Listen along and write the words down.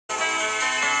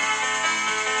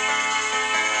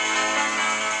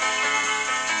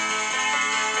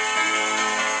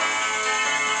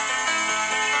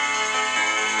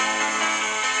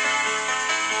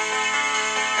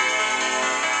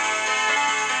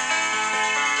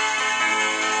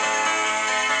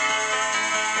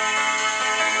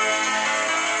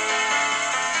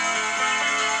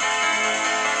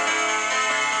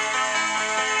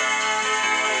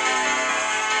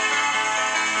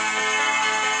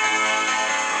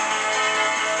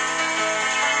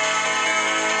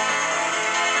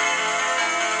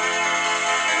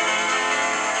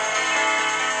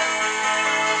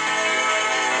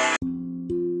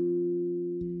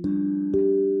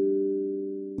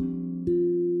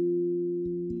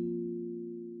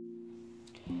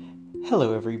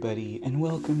Hello, everybody, and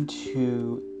welcome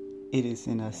to It Is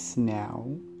In Us Now.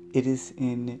 It is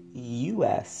in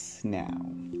US Now,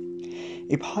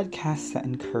 a podcast that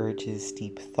encourages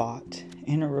deep thought,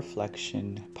 inner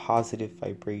reflection, positive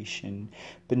vibration,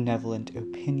 benevolent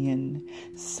opinion,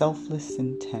 selfless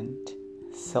intent,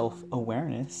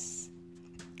 self-awareness,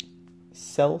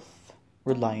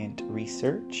 self-reliant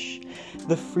research,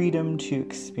 the freedom to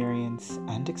experience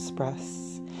and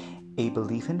express, a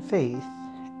belief in faith,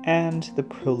 and the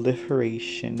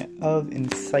proliferation of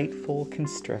insightful,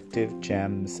 constructive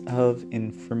gems of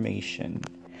information.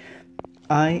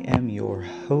 I am your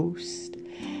host,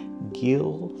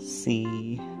 Gil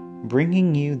C.,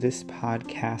 bringing you this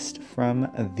podcast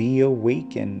from the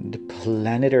awakened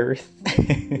planet Earth,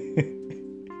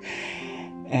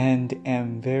 and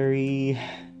am very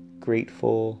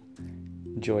grateful,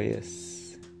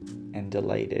 joyous, and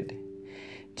delighted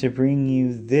to bring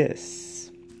you this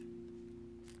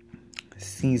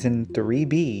Season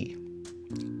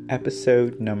 3B,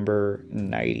 episode number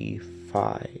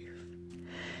 95.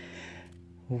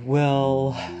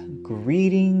 Well,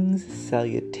 greetings,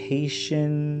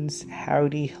 salutations,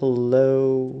 howdy,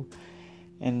 hello,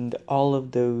 and all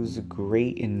of those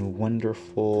great and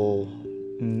wonderful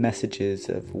messages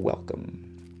of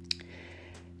welcome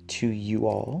to you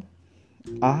all.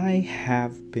 I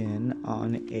have been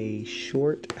on a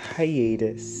short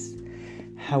hiatus.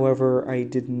 However, I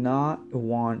did not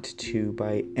want to,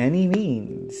 by any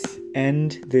means,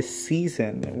 end this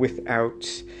season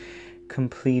without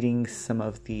completing some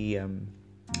of the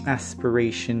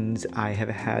aspirations I have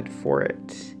had for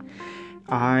it.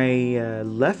 I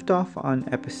left off on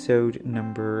episode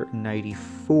number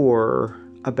 94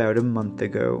 about a month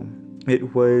ago.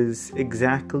 It was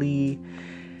exactly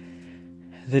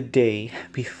the day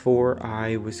before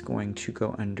I was going to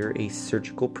go under a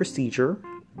surgical procedure.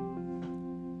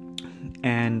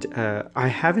 And I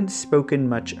haven't spoken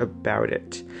much about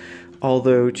it.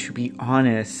 Although, to be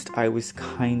honest, I was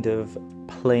kind of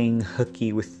playing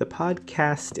hooky with the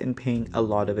podcast and paying a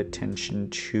lot of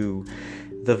attention to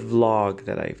the vlog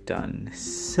that I've done.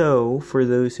 So, for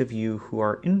those of you who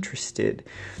are interested,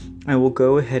 I will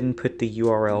go ahead and put the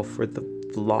URL for the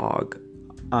vlog,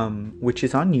 which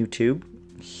is on YouTube,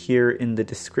 here in the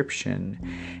description.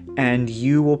 And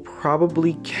you will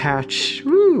probably catch...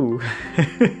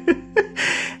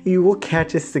 You will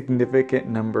catch a significant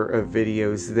number of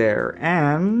videos there.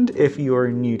 And if you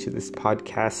are new to this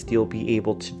podcast, you'll be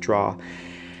able to draw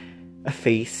a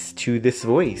face to this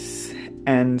voice.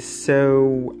 And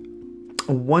so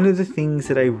one of the things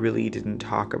that I really didn't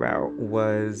talk about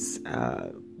was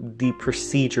the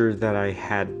procedure that I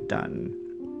had done.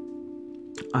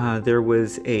 There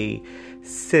was a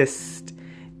cyst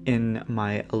in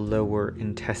my lower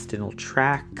intestinal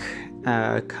tract,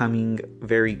 coming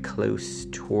very close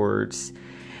towards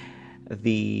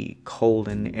the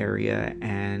colon area,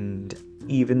 and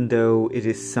even though it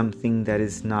is something that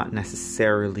is not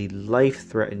necessarily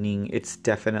life-threatening, it's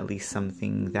definitely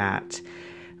something that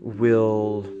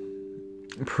will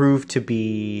prove to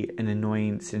be an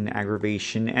annoyance and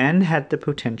aggravation, and had the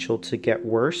potential to get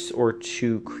worse or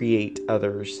to create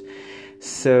others.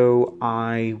 So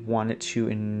I wanted to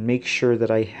make sure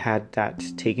that I had that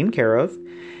taken care of,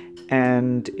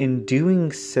 and in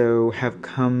doing so have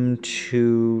come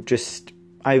to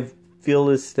I feel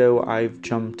as though I've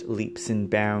jumped leaps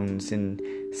and bounds in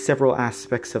several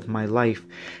aspects of my life.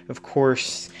 Of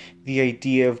course, the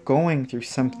idea of going through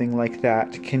something like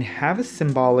that can have a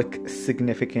symbolic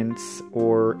significance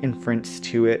or inference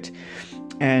to it.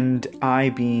 And I,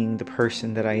 being the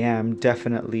person that I am,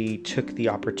 definitely took the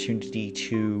opportunity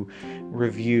to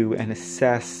review and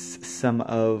assess some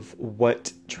of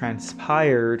what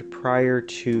transpired prior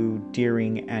to,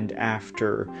 during, and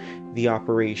after the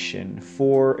operation.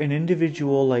 For an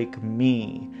individual like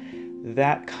me,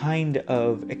 that kind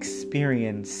of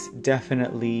experience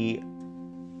definitely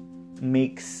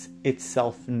makes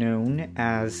itself known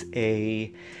as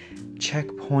a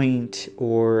checkpoint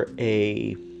or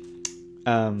a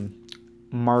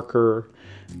marker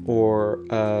or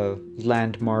a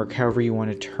landmark, however you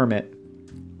want to term it.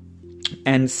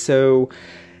 And so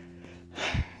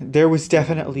there was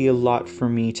definitely a lot for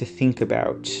me to think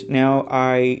about. Now,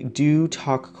 I do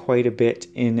talk quite a bit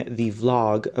in the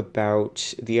vlog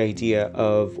about the idea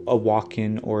of a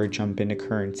walk-in or a jump-in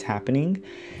occurrence happening.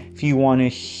 If you want to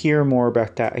hear more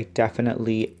about that, I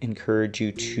definitely encourage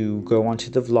you to go onto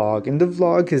the vlog. And the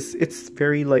vlog it's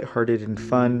very lighthearted and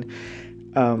fun.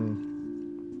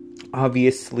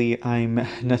 Obviously, I'm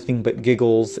nothing but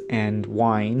giggles and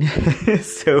wine,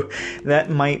 so that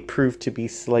might prove to be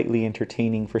slightly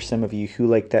entertaining for some of you who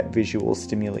like that visual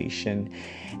stimulation.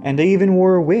 And I even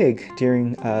wore a wig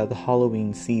during the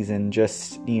Halloween season,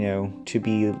 just, to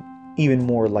be even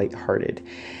more lighthearted.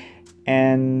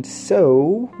 And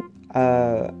so,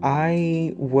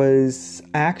 I was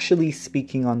actually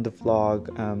speaking on the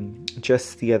vlog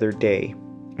just the other day.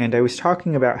 And I was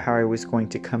talking about how I was going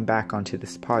to come back onto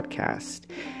this podcast.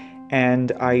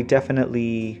 And I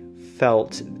definitely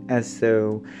felt as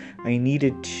though I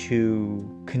needed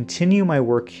to continue my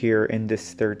work here in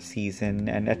this third season.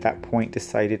 And at that point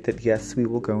decided that yes, we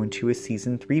will go into a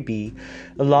season 3B.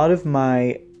 A lot of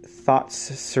my thoughts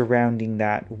surrounding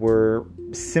that were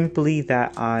simply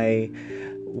that I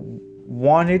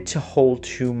wanted to hold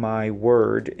to my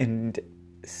word and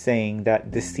saying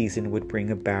that this season would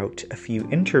bring about a few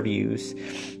interviews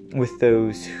with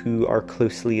those who are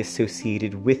closely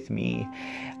associated with me.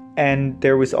 And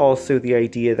there was also the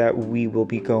idea that we will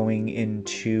be going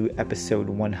into episode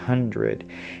 100.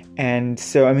 And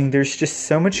so, there's just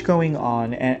so much going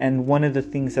on. And one of the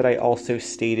things that I also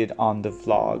stated on the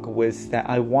vlog was that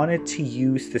I wanted to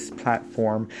use this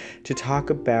platform to talk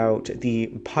about the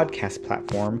podcast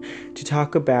platform, to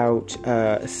talk about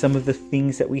some of the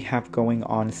things that we have going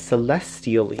on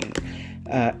celestially.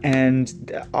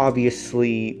 And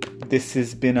obviously, this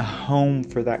has been a home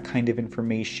for that kind of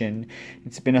information.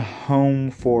 It's been a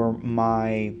home for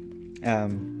my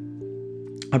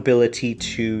ability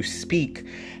to speak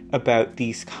about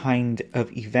these kind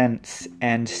of events.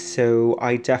 And so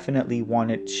I definitely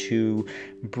wanted to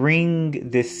bring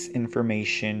this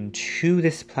information to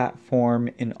this platform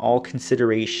in all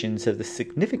considerations of the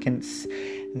significance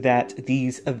that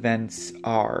these events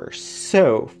are.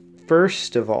 So,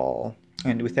 first of all,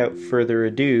 and without further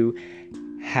ado,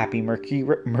 happy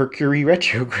Mercury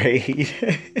retrograde.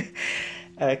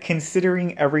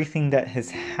 Considering everything that has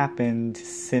happened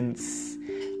since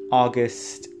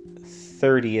August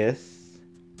 30th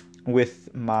with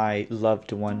my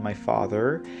loved one, my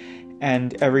father,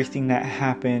 and everything that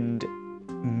happened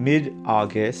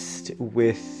mid-August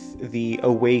with the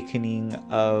awakening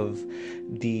of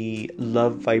the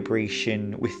love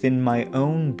vibration within my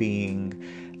own being,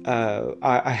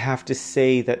 I have to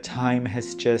say that time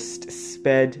has just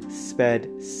sped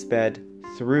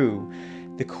through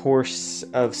the course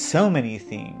of so many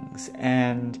things,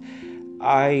 and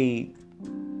I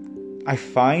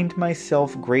find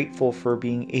myself grateful for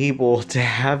being able to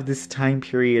have this time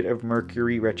period of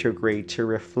Mercury retrograde to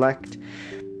reflect,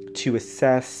 to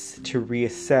assess, to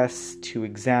reassess, to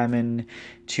examine,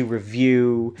 to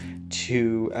review,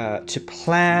 to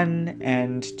plan,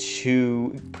 and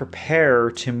to prepare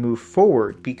to move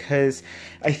forward. Because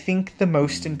I think the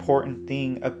most important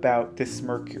thing about this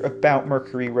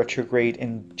Mercury retrograde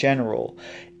in general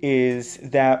is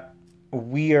that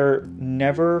we are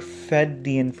never fed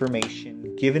the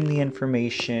information, given the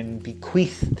information,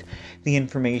 bequeathed the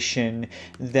information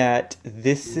that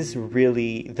this is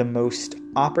really the most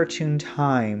opportune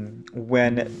time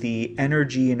when the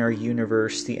energy in our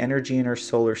universe, the energy in our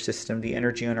solar system, the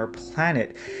energy on our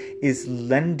planet is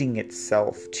lending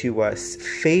itself to us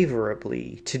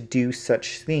favorably to do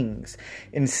such things.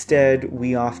 Instead,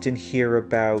 we often hear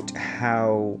about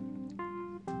how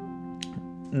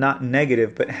not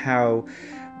negative, but how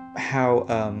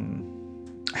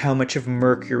much of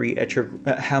Mercury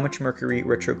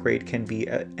retrograde can be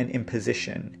an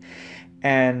imposition,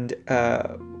 and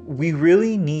we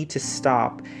really need to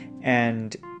stop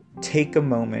and take a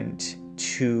moment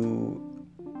to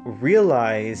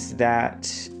realize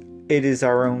that it is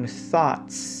our own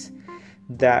thoughts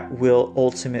that will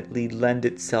ultimately lend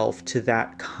itself to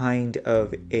that kind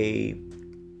of a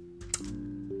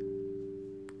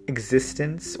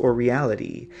existence or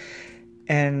reality.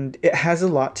 And it has a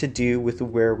lot to do with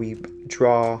where we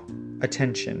draw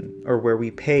attention or where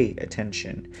we pay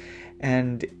attention.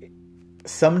 And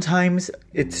sometimes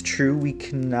it's true we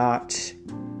cannot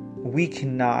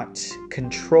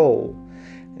control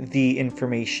the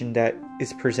information that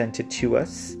is presented to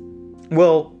us.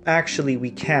 Well, actually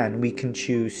we can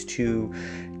choose to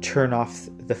turn off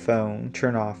the phone,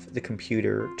 turn off the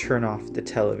computer, turn off the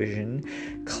television,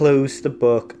 close the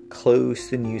book, close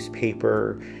the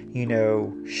newspaper,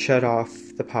 shut off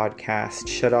the podcast,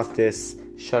 shut off this,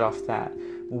 shut off that.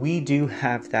 We do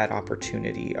have that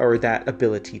opportunity or that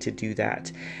ability to do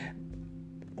that.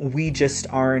 We just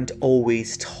aren't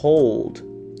always told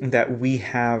that we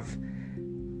have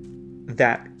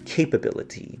that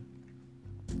capability.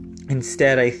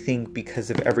 Instead, I think because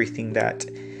of everything that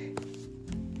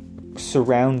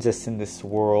surrounds us in this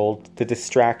world,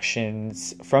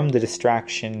 from the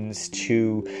distractions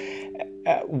to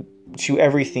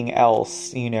everything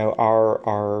else,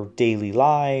 our daily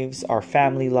lives, our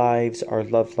family lives, our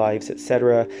love lives,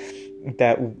 etc.,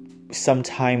 that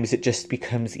sometimes it just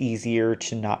becomes easier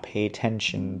to not pay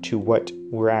attention to what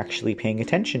we're actually paying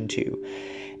attention to.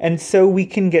 And so we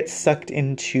can get sucked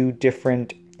into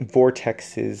different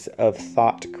vortexes of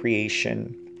thought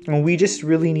creation. And we just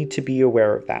really need to be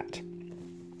aware of that.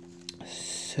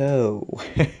 So,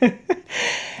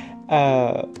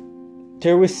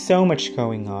 there was so much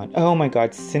going on. Oh my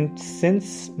God,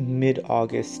 since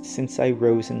mid-August, since I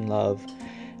rose in love,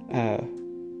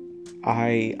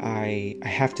 I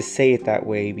have to say it that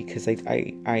way because I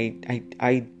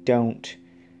don't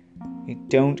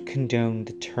condone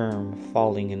the term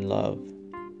falling in love.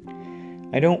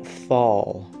 I don't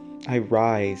fall. I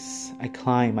rise. I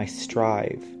climb. I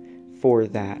strive for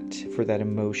that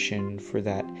emotion, for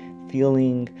that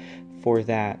feeling, for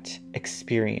that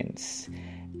experience.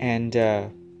 And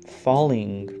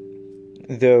falling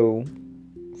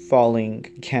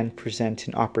can present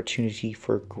an opportunity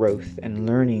for growth and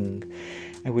learning,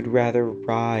 I would rather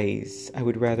rise. I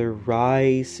would rather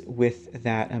rise with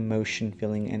that emotion,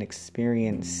 feeling, and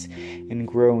experience and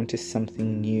grow into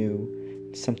something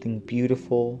new, something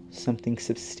beautiful, something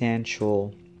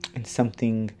substantial, and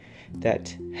something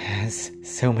that has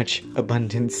so much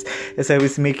abundance. As I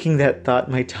was making that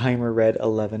thought, my timer read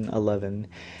 11:11.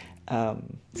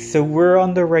 So we're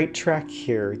on the right track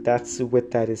here. That's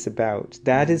what that is about.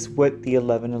 That is what the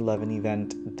 11:11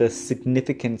 event, the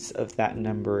significance of that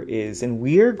number is. And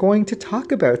we are going to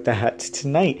talk about that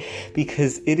tonight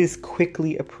because it is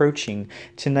quickly approaching.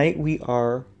 Tonight we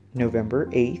are November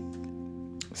 8th.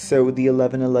 So the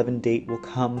 11:11 date will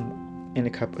come in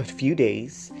a few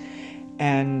days.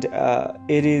 And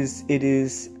it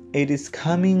is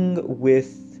coming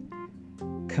with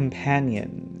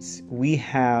companions. We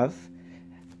have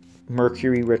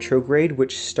Mercury retrograde,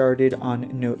 which started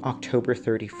on October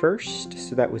 31st,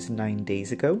 so that was 9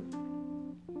 days ago,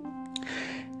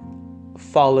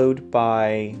 followed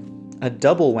by a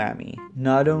double whammy.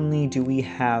 Not only do we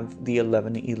have the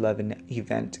 11:11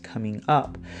 event coming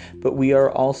up, but we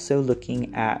are also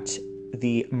looking at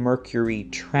the Mercury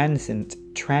transit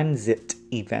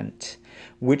event,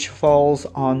 which falls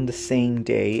on the same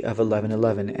day of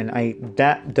 11:11, and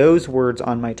those words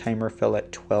on my timer fell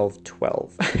at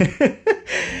 12:12.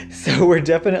 So we're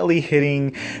definitely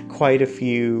hitting quite a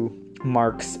few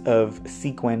marks of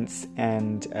sequence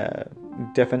and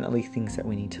definitely things that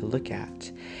we need to look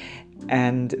at.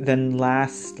 And then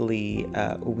lastly,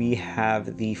 we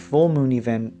have the full moon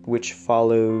event, which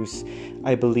follows,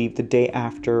 I believe, the day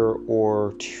after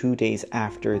or 2 days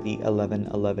after the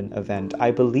 11:11 event. I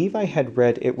believe I had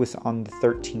read it was on the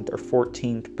 13th or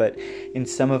 14th, but in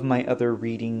some of my other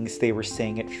readings, they were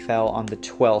saying it fell on the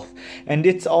 12th. And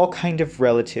it's all kind of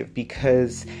relative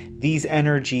because these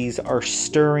energies are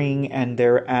stirring and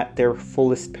they're at their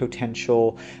fullest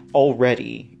potential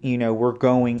already. We're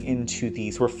going into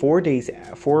these. We're 4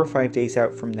 or 5 days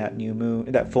out from that new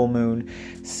moon, that full moon.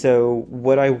 So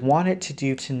what I wanted to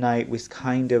do tonight was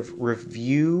kind of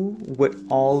review what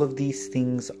all of these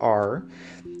things are,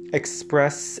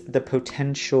 express the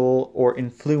potential or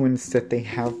influence that they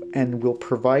have and will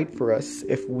provide for us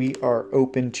if we are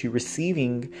open to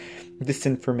receiving this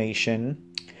information,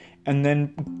 and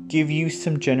then give you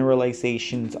some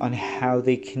generalizations on how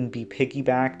they can be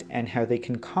piggybacked and how they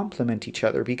can complement each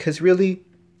other, because really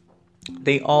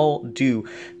they all do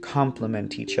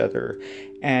complement each other.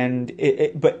 And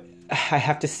but I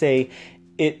have to say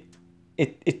it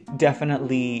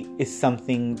definitely is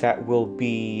something that will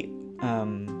be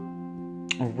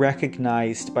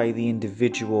recognized by the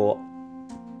individual,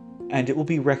 and it will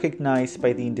be recognized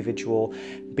by the individual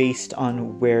based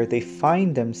on where they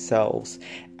find themselves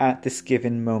at this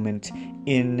given moment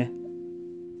in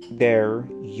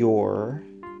your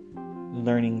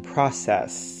learning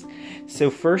process. So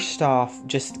first off,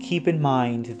 just keep in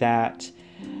mind that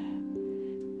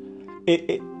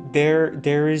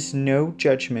there is no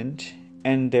judgment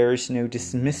and there is no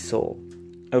dismissal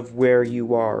of where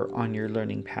you are on your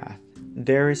learning path.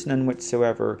 There is none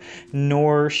whatsoever,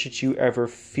 nor should you ever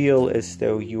feel as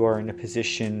though you are in a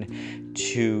position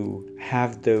to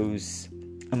have those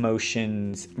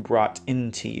emotions brought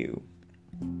into you.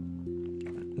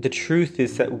 The truth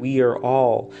is that we are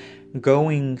all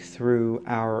going through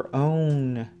our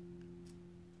own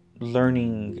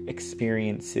learning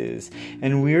experiences,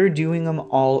 and we're doing them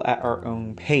all at our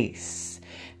own pace.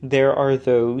 There are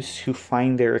those who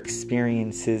find their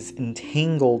experiences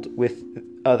entangled with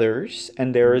others,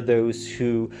 and there are those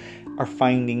who are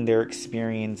finding their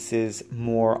experiences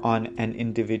more on an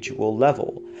individual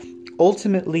level.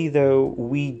 Ultimately, though,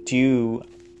 we do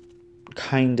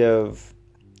kind of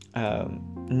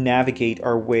navigate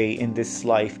our way in this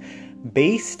life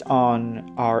based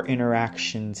on our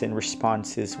interactions and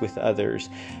responses with others.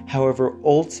 However,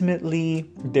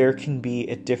 ultimately, there can be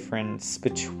a difference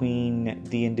between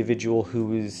the individual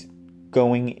who is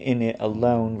going in it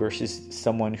alone versus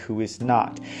someone who is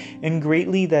not. And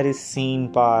greatly that is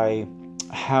seen by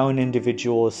how an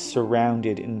individual is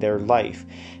surrounded in their life.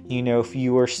 You know, if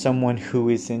you are someone who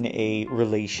is in a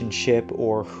relationship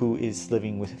or who is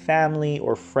living with family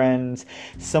or friends,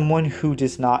 someone who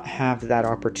does not have that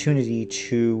opportunity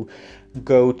to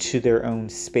go to their own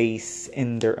space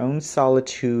in their own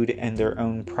solitude and their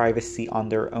own privacy on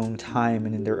their own time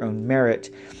and in their own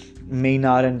merit, may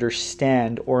not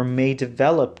understand or may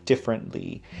develop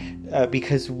differently,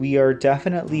 because we are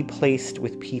definitely placed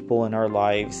with people in our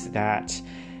lives that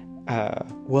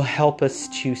will help us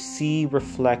to see,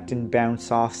 reflect, and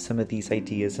bounce off some of these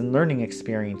ideas and learning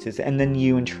experiences, and then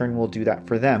you in turn will do that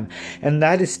for them. And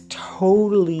that is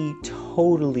totally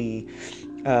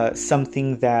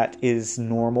something that is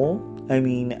normal. I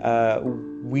mean,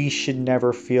 we should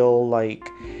never feel like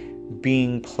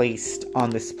being placed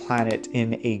on this planet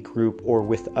in a group or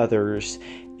with others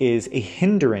is a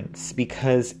hindrance,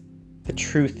 because the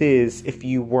truth is, if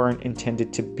you weren't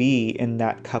intended to be in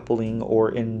that coupling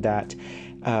or in that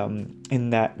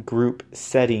group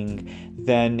setting,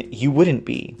 then you wouldn't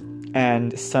be,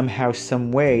 and somehow,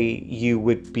 some way, you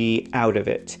would be out of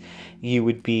it. You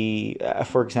would be,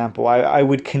 for example, I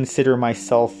would consider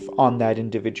myself on that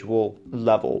individual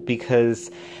level, because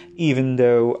even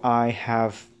though I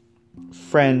have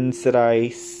friends that I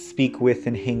speak with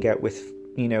and hang out with,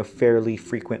 you know, fairly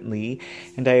frequently,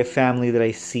 and I have family that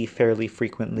I see fairly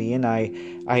frequently, and I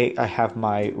have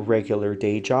my regular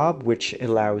day job, which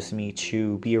allows me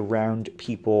to be around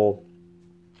people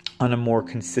on a more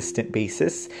consistent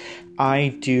basis.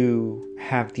 I do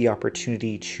have the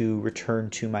opportunity to return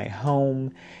to my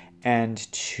home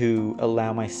and to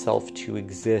allow myself to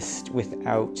exist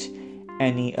without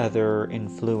any other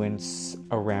influence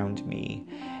around me.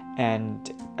 And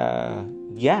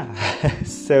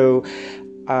so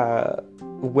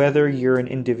whether you're an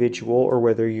individual or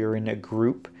whether you're in a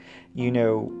group, you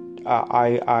know,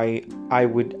 I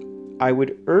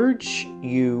would urge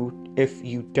you, if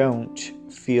you don't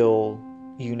feel,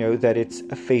 you know, that it's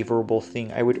a favorable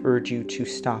thing, I would urge you to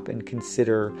stop and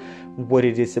consider what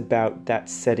it is about that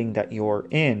setting that you're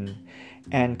in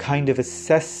and kind of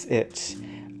assess it.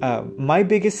 My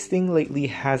biggest thing lately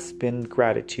has been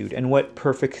gratitude, and what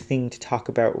perfect thing to talk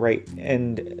about right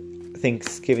in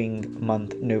Thanksgiving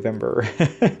month, November.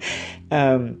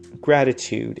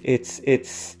 Gratitude. It's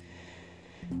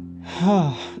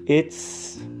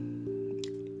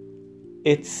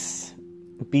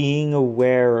being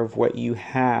aware of what you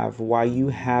have, why you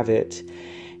have it,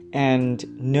 and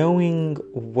knowing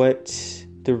what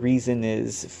the reason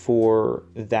is for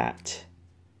that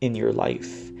in your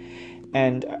life.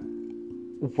 And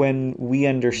when we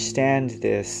understand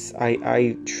this,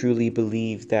 I truly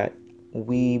believe that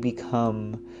we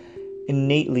become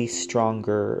innately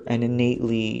stronger and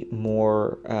innately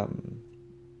more,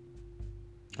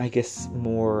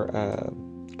 more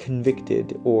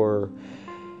convicted or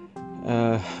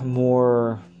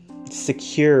more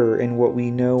secure in what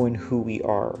we know and who we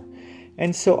are.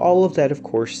 And so all of that, of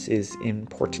course, is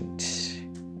important.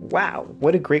 Wow,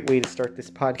 what a great way to start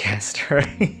this podcast,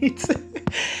 right?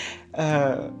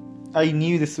 I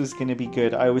knew this was going to be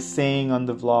good. I was saying on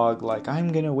the vlog, like,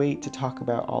 I'm going to wait to talk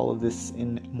about all of this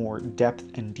in more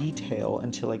depth and detail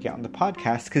until I get on the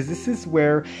podcast, because this is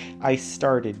where I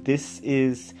started. The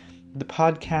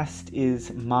podcast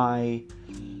is my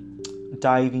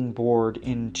diving board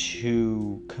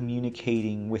into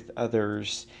communicating with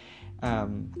others.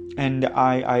 And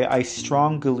I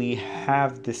strongly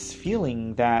have this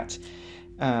feeling that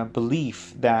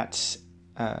belief that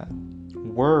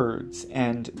words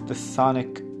and the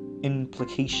sonic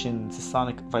implications, the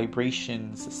sonic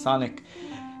vibrations, the sonic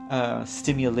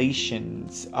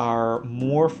stimulations are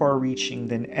more far-reaching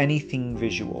than anything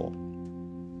visual.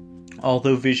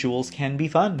 Although visuals can be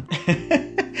fun.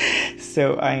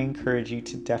 So I encourage you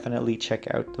to definitely check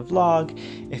out the vlog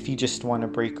if you just want to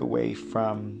break away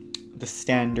from the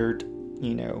standard,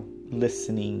 you know,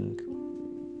 listening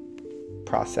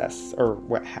process or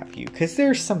what have you, because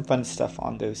there's some fun stuff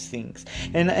on those things,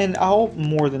 and I'll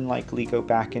more than likely go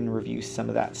back and review some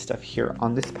of that stuff here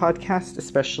on this podcast,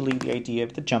 especially the idea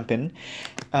of the jump-in,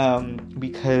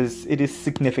 because it is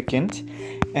significant,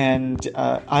 and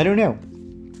I don't know.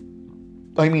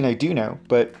 I mean, I do know,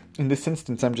 but in this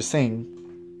instance, I'm just saying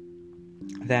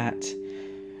that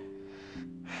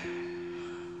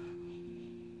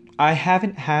I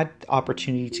haven't had the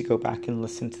opportunity to go back and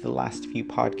listen to the last few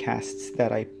podcasts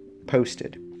that I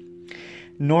posted.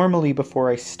 Normally, before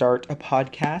I start a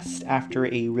podcast,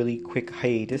 after a really quick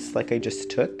hiatus like I just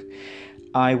took,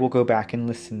 I will go back and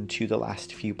listen to the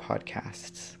last few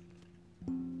podcasts.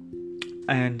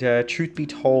 And truth be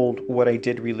told, what I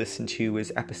did re-listen to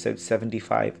was episodes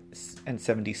 75 and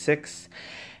 76.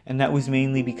 And that was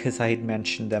mainly because I had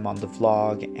mentioned them on the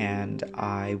vlog, and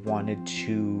I wanted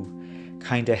to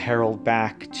kind of herald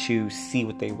back to see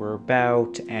what they were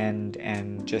about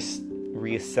and just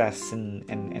reassess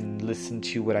and listen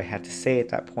to what I had to say at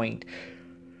that point.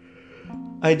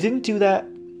 I didn't do that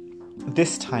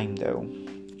this time, though.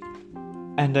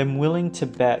 And I'm willing to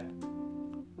bet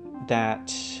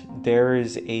that there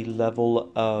is a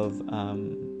level of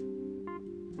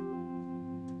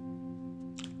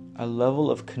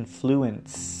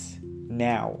confluence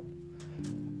now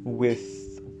with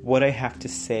what I have to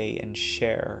say and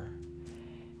share,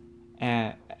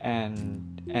 and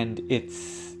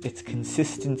its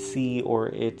consistency, or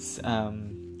its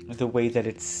the way that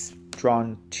it's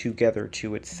drawn together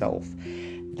to itself,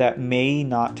 that may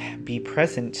not be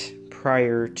present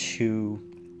prior to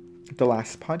the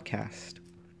last podcast.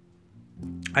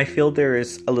 I feel there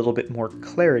is a little bit more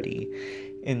clarity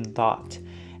in thought.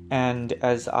 And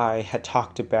as I had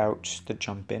talked about the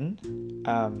jump in,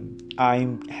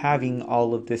 I'm having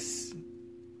all of this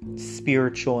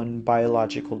spiritual and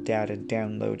biological data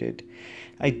downloaded.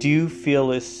 I do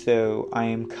feel as though I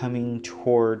am coming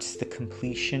towards the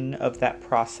completion of that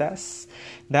process.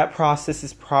 That process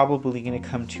is probably going to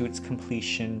come to its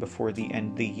completion before the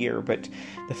end of the year, but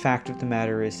the fact of the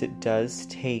matter is it does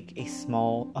take a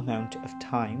small amount of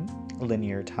time,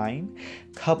 linear time,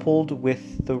 coupled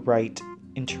with the right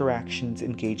interactions,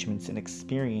 engagements, and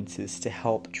experiences to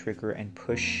help trigger and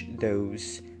push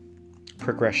those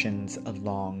progressions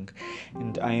along.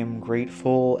 And I am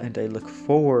grateful, and I look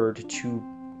forward to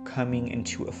coming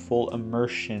into a full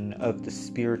immersion of the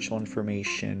spiritual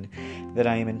information that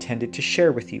I am intended to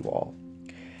share with you all,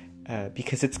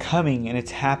 because it's coming and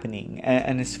it's happening.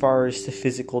 And as far as the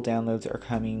physical downloads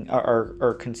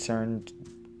are concerned,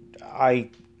 I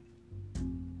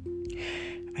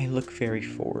look very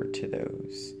forward to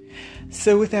those.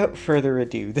 So without further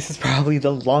ado, this is probably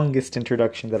the longest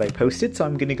introduction that I posted, so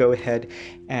I'm going to go ahead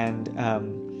and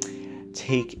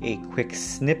take a quick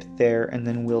snip there, and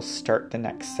then we'll start the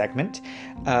next segment.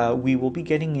 We will be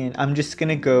getting in, I'm just going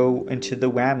to go into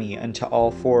the whammy, into all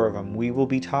four of them. We will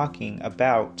be talking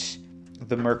about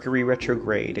the Mercury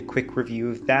retrograde, a quick review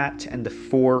of that, and the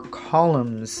 4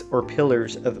 columns or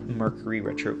pillars of Mercury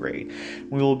retrograde.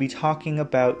 We will be talking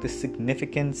about the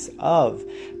significance of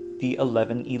the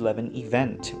 11/11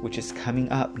 event, which is coming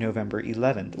up November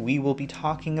 11th. We will be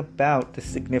talking about the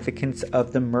significance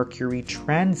of the Mercury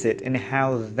transit and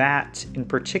how that in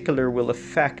particular will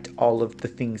affect all of the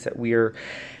things that we are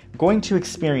going to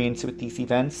experience with these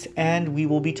events. And we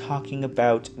will be talking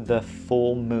about the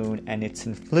full moon and its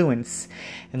influence.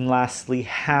 And lastly,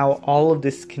 how all of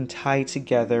this can tie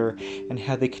together and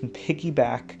how they can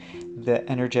piggyback the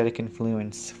energetic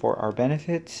influence for our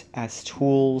benefit as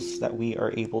tools that we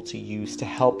are able to use to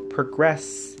help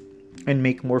progress and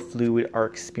make more fluid our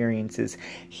experiences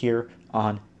here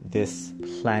on this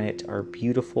planet, our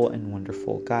beautiful and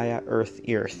wonderful Gaia Earth.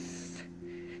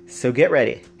 So get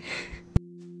ready.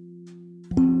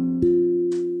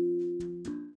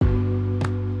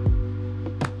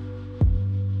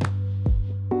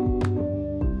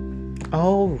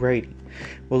 Alrighty.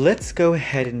 Well, let's go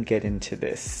ahead and get into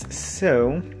this.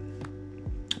 So,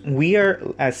 we are,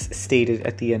 as stated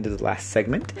at the end of the last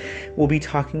segment, we'll be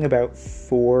talking about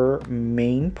 4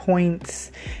 main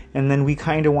points, and then we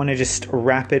kind of want to just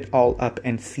wrap it all up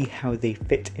and see how they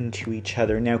fit into each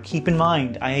other. Now, keep in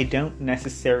mind, I don't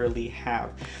necessarily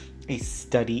have a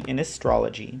study in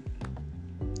astrology.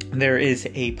 There is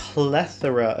a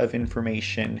plethora of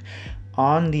information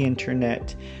on the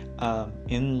internet,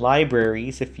 in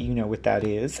libraries, if you know what that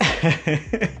is,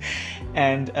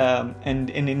 and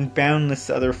in boundless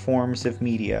other forms of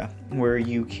media where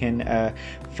you can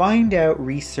find out,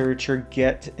 research, or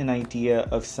get an idea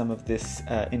of some of this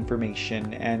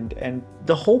information. And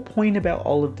the whole point about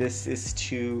all of this is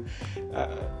to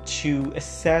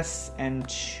assess and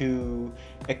to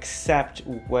accept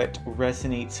what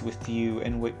resonates with you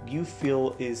and what you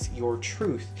feel is your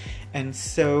truth. And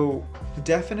so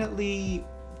definitely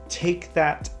take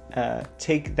that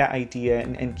idea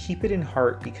and keep it in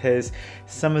heart, because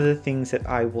some of the things that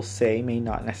I will say may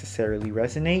not necessarily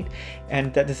resonate,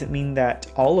 and that doesn't mean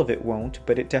that all of it won't,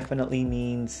 but it definitely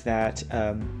means that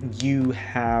you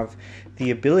have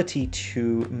the ability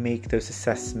to make those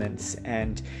assessments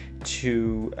and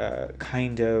to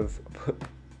kind of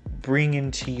bring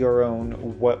into your own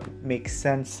what makes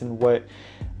sense and what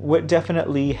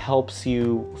definitely helps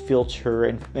you filter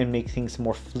and make things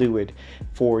more fluid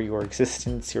for your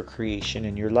existence, your creation,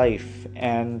 and your life.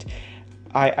 And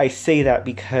I say that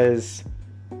because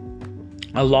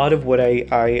a lot of what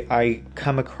I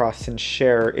come across and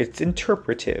share, it's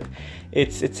interpretive.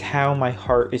 It's how my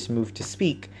heart is moved to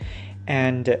speak.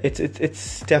 And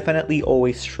it's definitely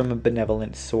always from a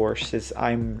benevolent source, as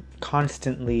I'm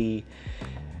constantly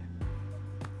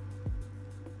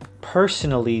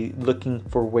personally looking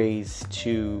for ways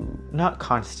to, not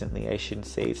constantly, I shouldn't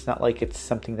say, it's not like it's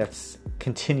something that's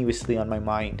continuously on my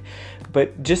mind,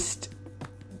 but just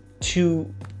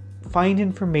to find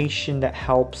information that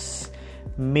helps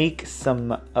make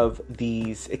some of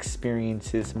these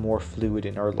experiences more fluid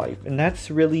in our life. And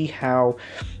that's really how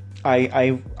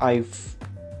I've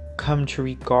come to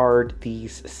regard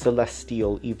these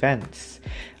celestial events.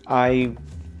 I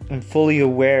am fully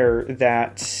aware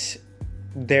that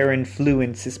their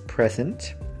influence is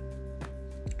present,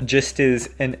 just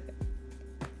as an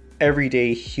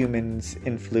everyday human's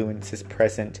influence is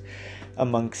present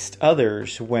amongst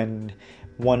others when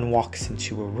one walks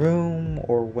into a room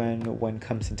or when one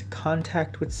comes into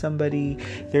contact with somebody.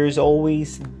 There's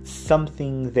always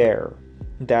something there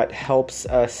that helps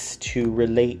us to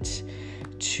relate,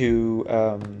 to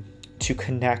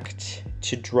connect,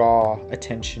 to draw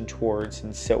attention towards,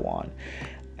 and so on.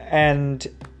 And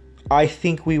I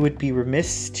think we would be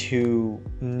remiss to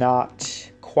not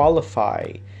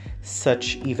qualify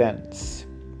such events.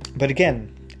 But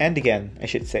again, I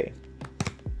should say,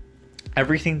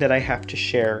 everything that I have to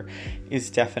share is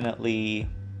definitely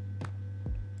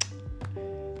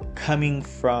coming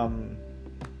from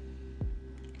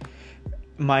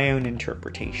my own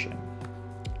interpretation.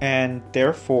 And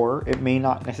therefore, it may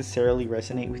not necessarily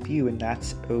resonate with you, and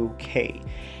that's okay.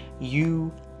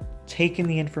 You take in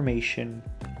the information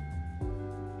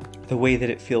the way that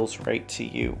it feels right to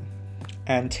you,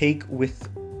 and take with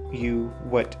you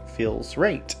what feels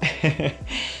right.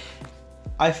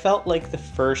 I felt like the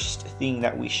first thing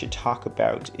that we should talk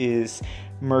about is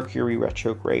Mercury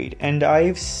retrograde, and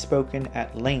I've spoken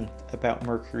at length about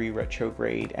Mercury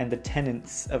retrograde and the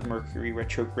tenets of Mercury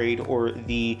retrograde, or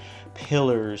the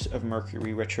pillars of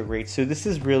Mercury retrograde. So this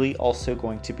is really also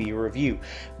going to be a review.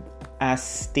 As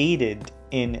stated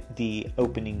in the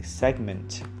opening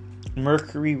segment,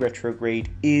 Mercury retrograde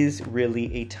is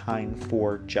really a time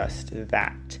for just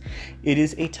that. It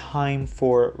is a time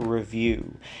for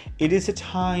review. It is a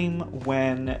time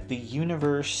when the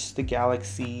universe, the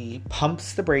galaxy,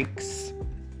 pumps the brakes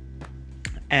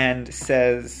and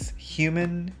says,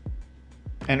 human,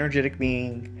 energetic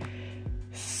being,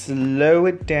 slow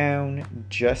it down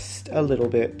just a little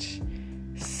bit.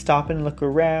 Stop and look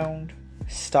around.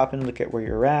 Stop and look at where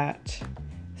you're at.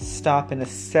 Stop and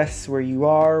assess where you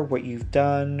are, what you've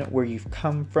done, where you've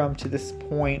come from to this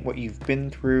point, what you've been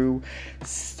through.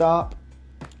 Stop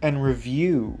and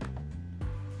review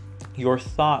your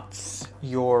thoughts,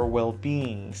 your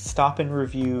well-being. Stop and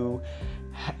review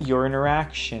your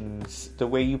interactions, the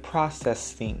way you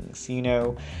process things,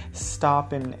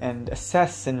 stop and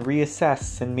assess and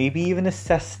reassess, and maybe even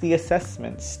assess the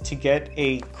assessments to get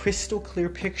a crystal clear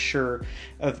picture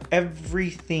of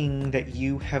everything that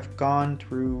you have gone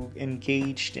through,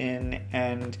 engaged in,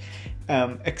 and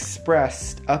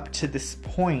expressed up to this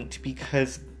point,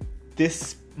 because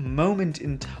this moment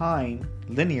in time,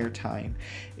 linear time,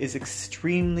 is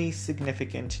extremely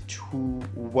significant to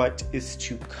what is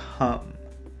to come.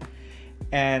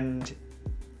 And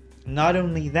not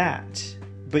only that,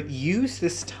 but use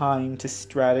this time to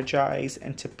strategize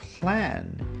and to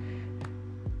plan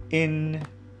in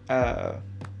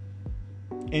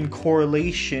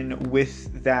correlation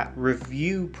with that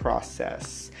review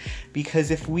process.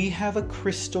 Because if we have a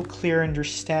crystal clear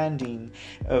understanding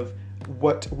of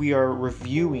what we are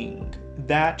reviewing,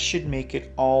 that should make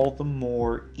it all the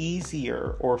more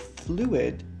easier or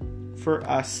fluid for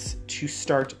us to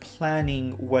start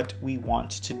planning what we want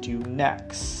to do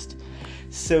next.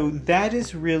 So that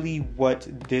is really what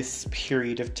this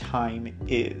period of time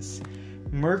is.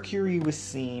 Mercury was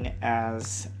seen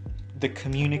as the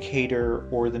communicator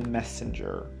or the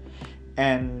messenger,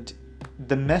 and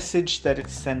the message that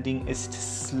it's sending is to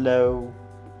slow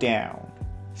down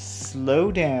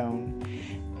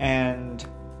and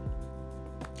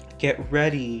get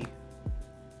ready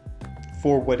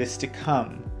for what is to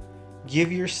come.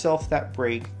 Give yourself that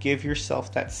break, give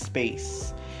yourself that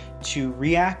space to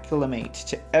reacclimate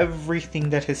to everything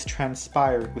that has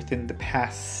transpired within the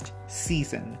past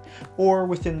season, or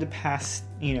within the past,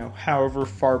 however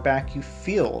far back you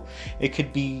feel. It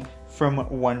could be from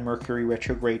one Mercury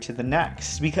retrograde to the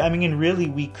next. Because, really,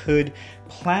 we could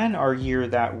plan our year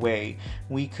that way.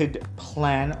 We could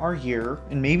plan our year,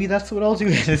 and maybe that's what I'll do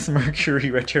in this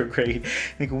Mercury retrograde.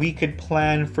 We could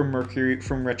plan from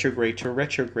retrograde to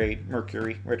retrograde,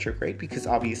 Mercury retrograde, because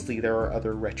obviously there are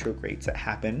other retrogrades that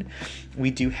happen. We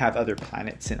do have other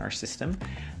planets in our system.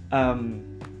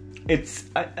 It's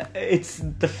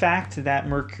the fact that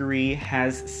Mercury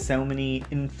has so many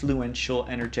influential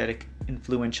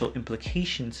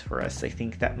implications for us, I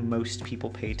think, that most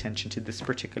people pay attention to this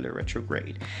particular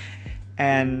retrograde.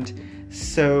 And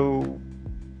so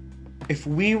if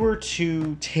we were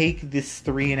to take this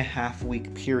 3.5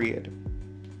 week period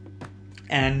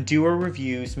and do our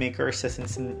reviews, make our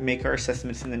assessments, and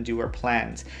then do our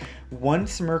plans,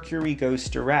 once Mercury goes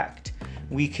direct,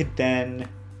 we could then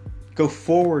go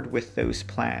forward with those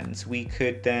plans. We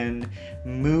could then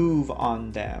move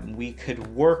on them. We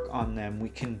could work on them. We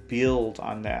can build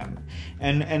on them.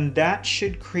 And that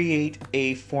should create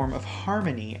a form of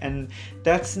harmony. And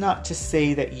that's not to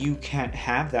say that you can't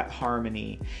have that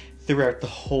harmony throughout the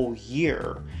whole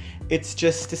year. It's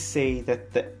just to say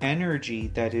that the energy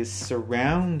that is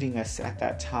surrounding us at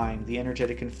that time, the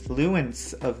energetic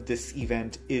influence of this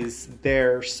event, is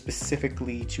there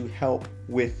specifically to help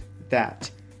with that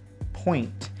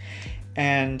point.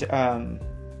 And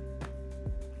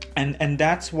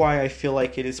that's why I feel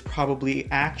like it is probably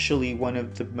actually one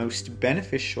of the most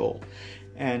beneficial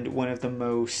and one of the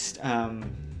most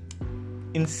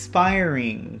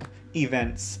inspiring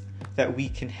events that we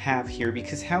can have here,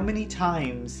 because how many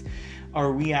times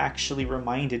are we actually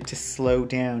reminded to slow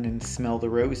down and smell the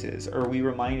roses? Or are we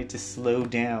reminded to slow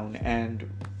down and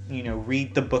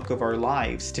read the book of our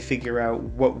lives to figure out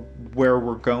where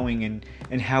we're going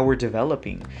and how we're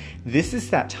developing? This is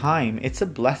that time. It's a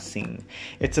blessing.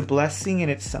 It's a blessing,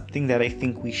 and it's something that I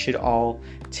think we should all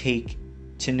take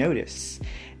to notice.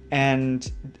 And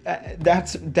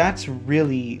that's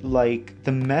really like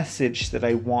the message that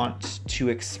I want to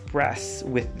express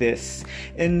with this.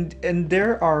 And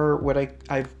there are what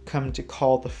I've come to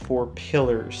call the 4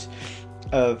 pillars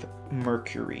of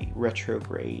Mercury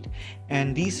retrograde.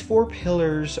 And these 4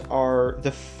 pillars are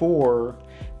the 4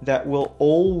 that will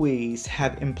always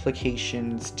have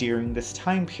implications during this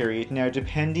time period. Now,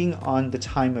 depending on the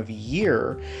time of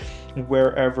year,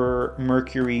 wherever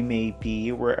Mercury may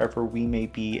be, wherever we may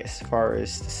be as far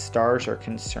as the stars are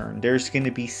concerned, there's going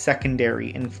to be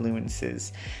secondary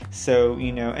influences. So,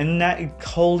 and that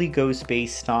wholly goes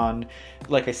based on,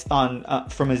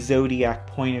 from a zodiac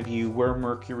point of view, where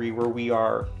we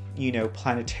are,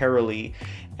 planetarily.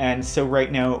 And so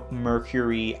right now,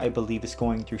 Mercury, I believe, is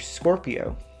going through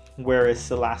Scorpio. Whereas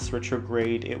the last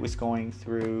retrograde, it was going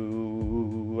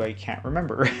through, I can't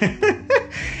remember.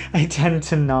 I tend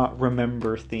to not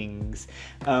remember things.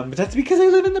 But that's because I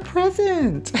live in the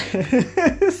present.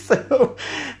 So,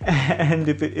 and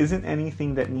if it isn't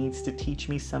anything that needs to teach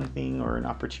me something or an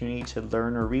opportunity to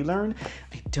learn or relearn,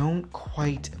 I don't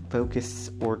quite focus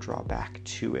or draw back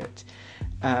to it.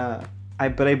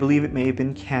 But I believe it may have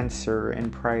been Cancer,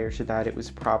 and prior to that, it was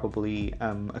probably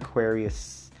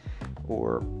Aquarius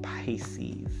or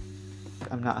Pisces.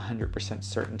 I'm not 100%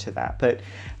 certain to that, but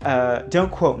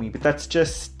don't quote me, but that's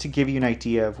just to give you an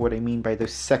idea of what I mean by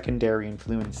those secondary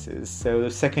influences. So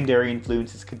those secondary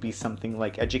influences could be something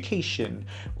like education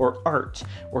or art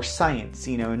or science,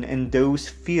 and those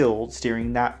fields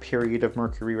during that period of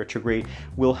Mercury retrograde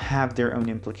will have their own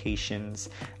implications,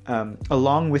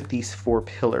 along with these 4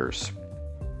 pillars.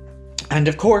 And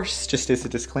of course, just as a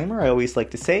disclaimer, I always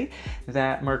like to say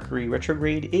that Mercury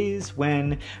retrograde is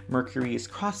when Mercury is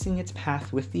crossing its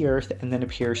path with the Earth and then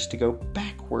appears to go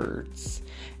backwards.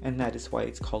 And that is why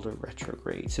it's called a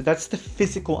retrograde. So that's the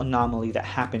physical anomaly that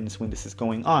happens when this is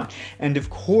going on. And of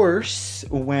course,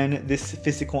 when this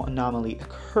physical anomaly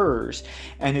occurs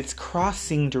and it's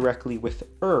crossing directly with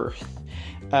Earth,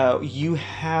 you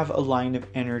have a line of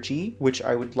energy, which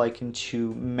I would liken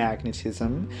to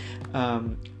magnetism,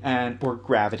 or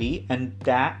gravity, and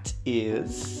that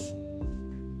is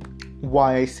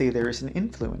why I say there is an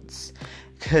influence.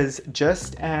 Because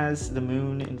just as the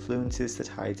moon influences the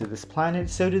tides of this planet,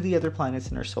 so do the other planets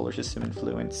in our solar system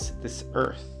influence this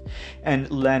Earth and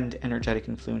lend energetic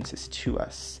influences to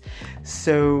us.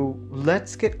 So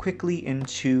let's get quickly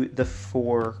into the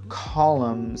 4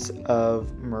 columns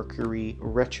of Mercury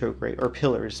retrograde, or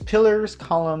pillars. Pillars,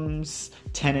 columns,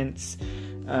 tenants.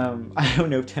 I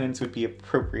don't know if tenants would be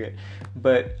appropriate,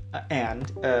 but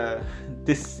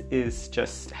this is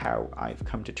just how I've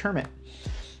come to term it.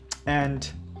 And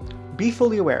be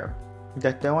fully aware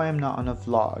that though I am not on a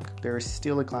vlog, there is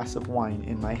still a glass of wine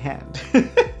in my hand.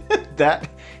 That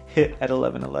hit at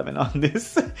 11:11 on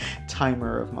this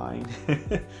timer of mine.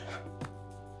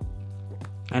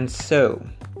 And so,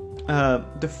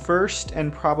 the first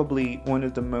and probably one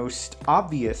of the most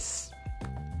obvious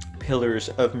pillars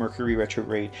of Mercury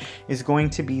retrograde is going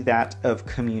to be that of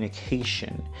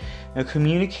communication. Now,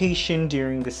 communication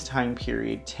during this time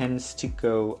period tends to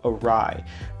go awry.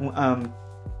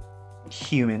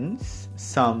 Humans,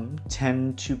 some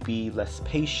tend to be less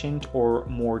patient or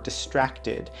more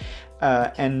distracted.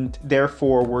 And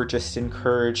therefore, we're just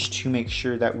encouraged to make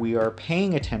sure that we are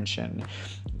paying attention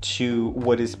to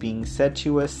what is being said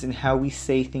to us and how we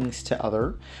say things to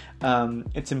others.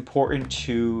 It's important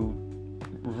to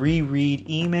reread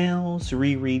emails,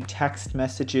 reread text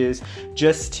messages,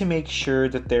 just to make sure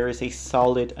that there is a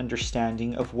solid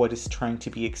understanding of what is trying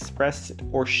to be expressed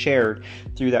or shared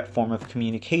through that form of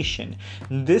communication.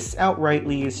 This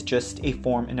outrightly is just a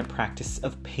form and a practice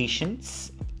of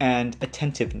patience and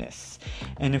attentiveness.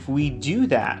 And if we do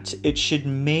that, it should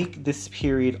make this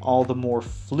period all the more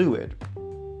fluid.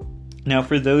 Now,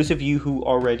 for those of you who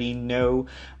already know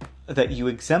that you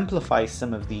exemplify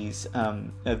some of these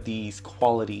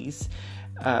qualities,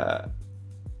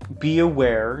 be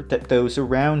aware that those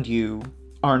around you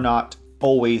are not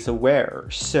always aware.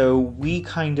 So we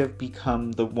kind of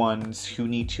become the ones who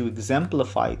need to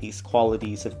exemplify these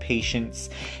qualities of patience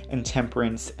and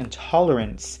temperance and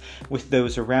tolerance with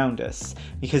those around us.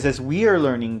 Because as we are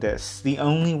learning this, the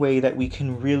only way that we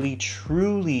can really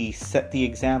truly set the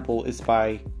example is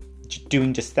by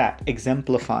doing just that,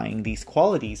 exemplifying these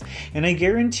qualities. And I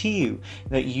guarantee you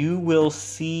that you will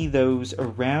see those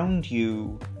around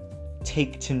you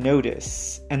take to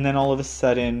notice, and then all of a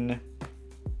sudden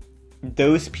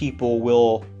those people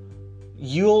will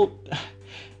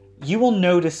you will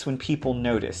notice when people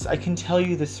notice. I can tell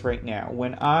you this right now.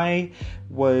 When I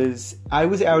was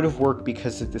out of work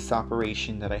because of this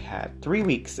operation that I had. 3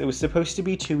 weeks. It was supposed to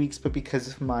be 2 weeks, but because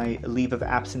of my leave of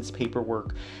absence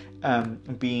paperwork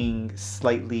being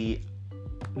slightly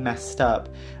messed up,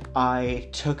 I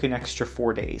took an extra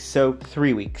 4 days. So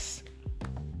 3 weeks.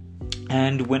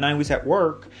 And when I was at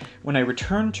work, when I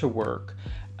returned to work,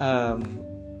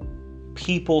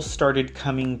 people started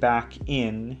coming back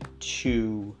in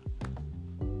to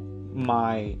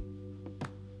my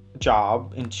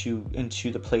job,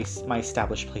 into the place, my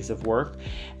established place of work,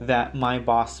 that my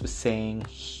boss was saying,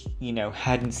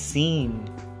 hadn't seen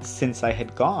since I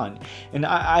had gone. And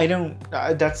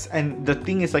and the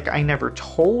thing is, I never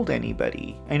told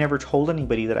anybody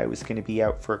that I was going to be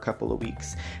out for a couple of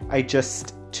weeks. I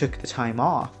just took the time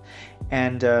off.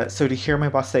 And so to hear my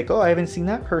boss say, oh, I haven't seen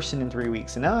that person in 3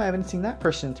 weeks, and oh, I haven't seen that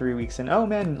person in 3 weeks, and oh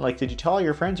man, did you tell all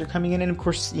your friends are coming in? And of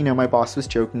course, my boss was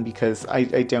joking, because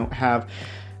I don't have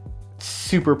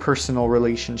super personal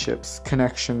relationships,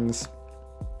 connections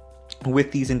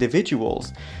with these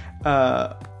individuals.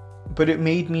 But it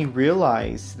made me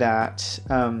realize that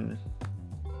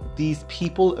these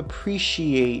people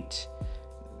appreciate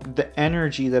the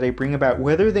energy that I bring about,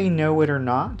 whether they know it or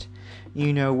not,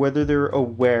 whether they're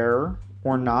aware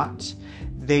or not.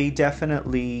 They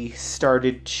definitely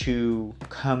started to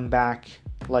come back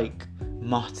like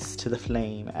moths to the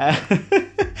flame.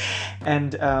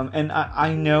 And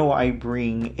I know I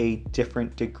bring a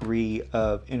different degree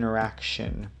of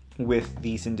interaction with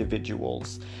these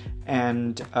individuals.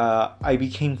 And I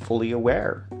became fully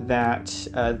aware that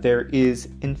there is,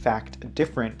 in fact, a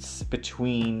difference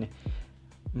between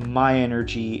my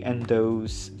energy and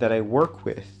those that I work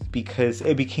with, because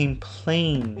it became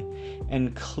plain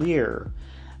and clear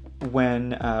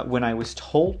when I was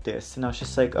told this. And I was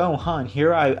just like, oh, and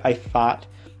here I thought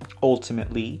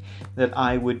ultimately that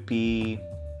I would be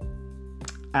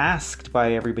asked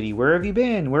by everybody, where have you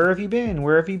been? Where have you been?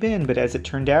 Where have you been? But as it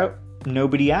turned out,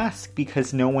 nobody asked,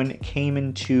 because no one came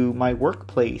into my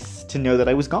workplace to know that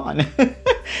I was gone.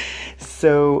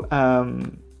 So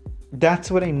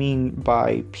that's what I mean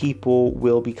by people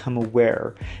will become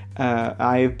aware.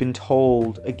 I have been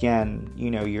told, again,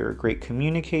 you're a great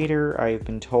communicator. I have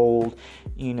been told,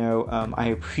 I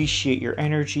appreciate your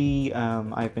energy.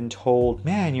 I've been told,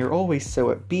 man, you're always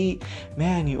so upbeat.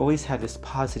 Man, you always have this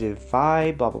positive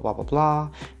vibe, blah, blah, blah, blah, blah.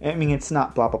 I mean, it's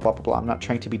not blah, blah, blah, blah, blah. I'm not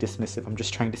trying to be dismissive. I'm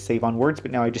just trying to save on words,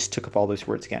 but now I just took up all those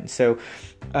words again. So,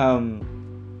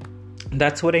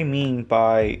 that's what I mean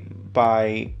by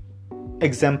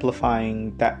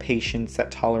exemplifying that patience,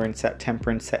 that tolerance, that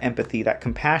temperance, that empathy, that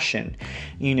compassion.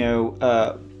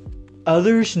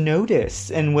 Others notice,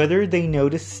 and whether they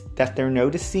notice that they're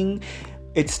noticing,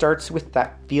 it starts with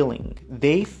that feeling.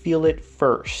 They feel it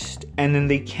first, and then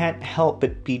they can't help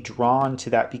but be drawn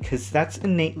to that, because that's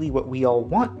innately what we all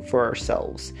want for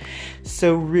ourselves.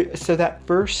 So that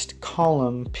first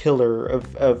pillar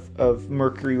of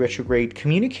Mercury retrograde,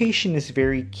 communication is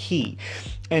very key.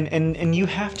 And you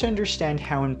have to understand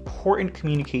how important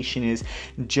communication is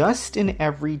just in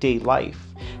everyday life.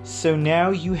 So now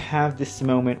you have this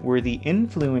moment where the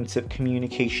influence of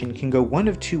communication can go one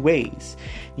of two ways.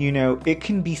 It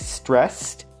can be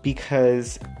stressed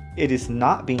because it is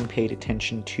not being paid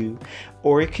attention to,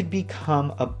 or it could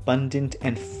become abundant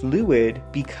and fluid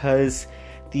because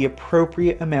the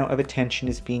appropriate amount of attention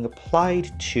is being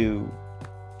applied to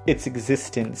its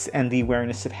existence and the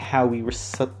awareness of how we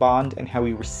respond and how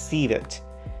we receive it.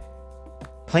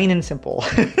 Plain and simple.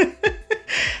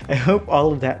 I hope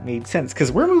all of that made sense,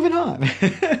 because we're moving on.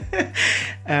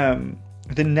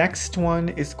 The next one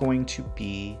is going to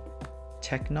be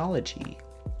technology.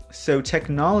 So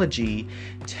technology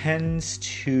tends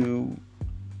to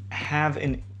have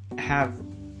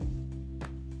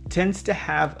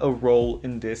a role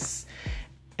in this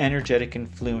energetic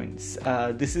influence.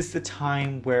 This is the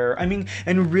time where,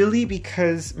 and really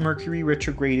because Mercury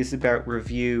retrograde is about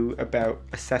review, about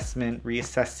assessment,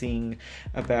 reassessing,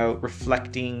 about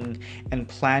reflecting and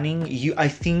planning, I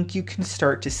think you can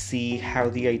start to see how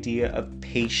the idea of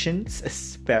patience,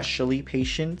 especially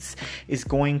patience, is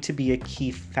going to be a key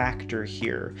factor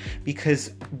here.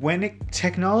 Because when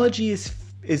technology is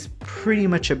pretty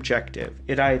much objective.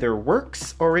 It either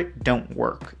works or it don't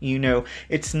work.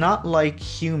 It's not like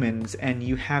humans, and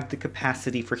you have the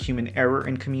capacity for human error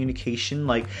in communication,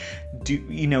 where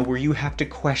you have to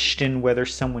question whether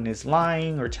someone is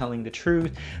lying or telling the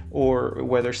truth, or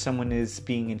whether someone is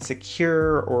being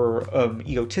insecure or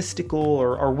egotistical,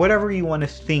 or whatever you want to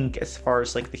think as far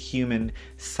as the human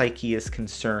psyche is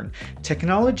concerned.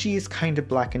 Technology is kind of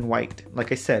black and white.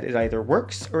 Like I said, it either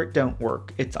works or it don't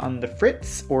work. It's on the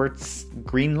fritz or it's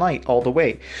green light all the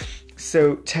way.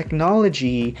 So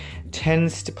technology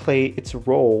tends to play its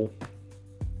role,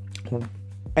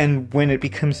 and when it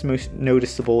becomes most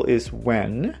noticeable is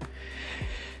when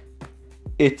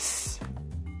it's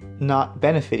not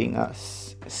benefiting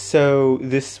us. So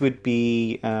this would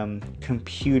be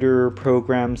computer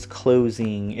programs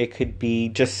closing. It could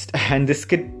be and this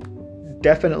could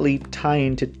definitely tie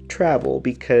into travel,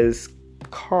 because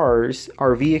cars,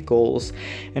 our vehicles,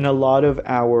 and a lot of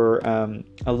our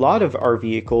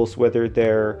vehicles, whether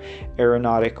they're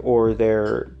aeronautic or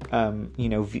they're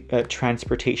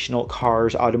transportational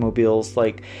cars, automobiles,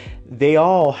 they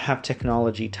all have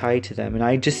technology tied to them.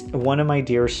 And one of my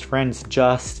dearest friends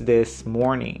just this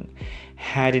morning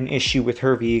had an issue with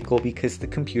her vehicle because the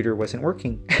computer wasn't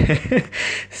working.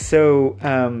 So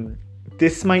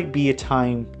this might be a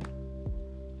time,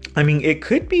 it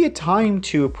could be a time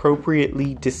to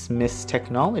appropriately dismiss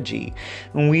technology.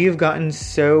 And we have gotten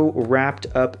so wrapped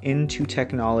up into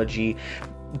technology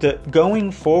that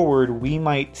going forward, we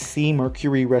might see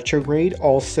Mercury retrograde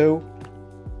also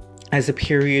as a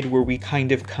period where we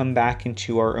kind of come back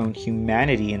into our own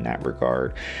humanity in that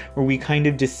regard, where we kind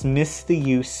of dismiss the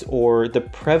use or the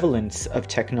prevalence of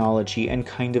technology and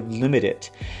kind of limit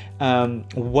it.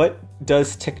 What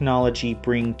does technology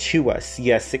bring to us?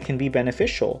 Yes, it can be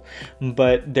beneficial,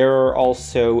 but there are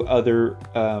also other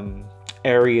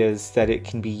areas that it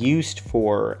can be used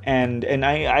for, and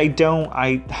I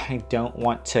don't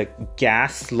want to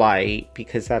gaslight,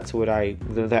 because that's what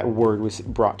that word was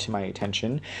brought to my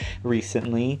attention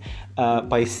recently,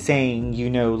 by saying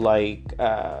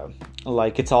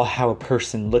it's all how a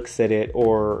person looks at it,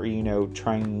 or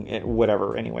trying it,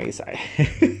 whatever. Anyways, I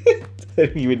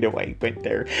don't even know why I went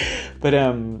there, but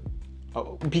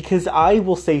because I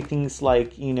will say things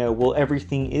like, well,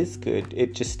 everything is good.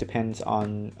 It just depends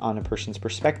on a person's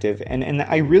perspective. And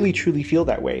I really, truly feel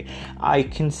that way. I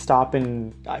can stop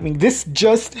and, this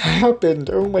just happened.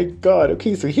 Oh my God.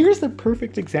 Okay, so here's the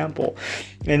perfect example.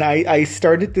 And I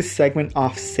started this segment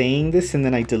off saying this, and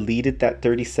then I deleted that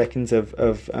 30 seconds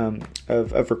of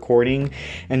recording.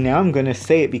 And now I'm going to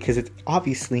say it because it's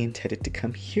obviously intended to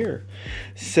come here.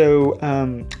 So,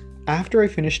 after I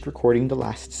finished recording the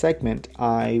last segment,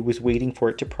 I was waiting for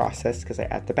it to process because I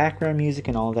add the background music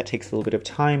and all of that takes a little bit of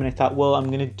time. And I thought, well, I'm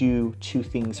going to do two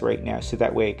things right now so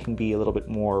that way it can be a little bit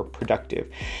more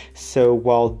productive. So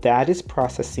while that is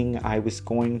processing, I was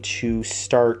going to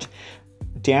start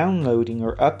downloading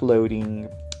or uploading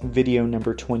video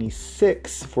number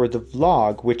 26 for the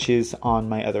vlog, which is on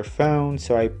my other phone.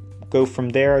 So I go from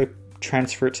there, I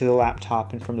transfer it to the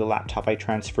laptop, and from the laptop I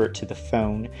transfer it to the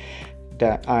phone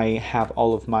that I have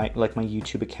all of my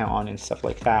YouTube account on and stuff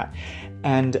like that.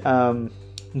 And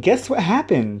guess what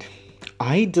happened?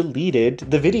 I deleted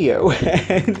the video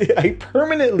and I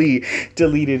permanently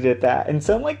deleted it that. And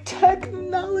so I'm like,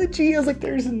 technology. I was like,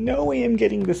 there's no way I'm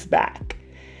getting this back.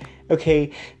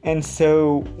 Okay. And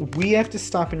so we have to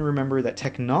stop and remember that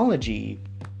technology,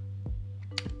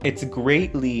 it's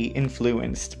greatly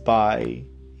influenced by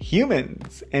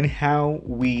humans and how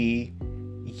we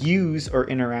use or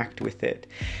interact with it.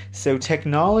 So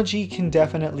technology can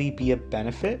definitely be a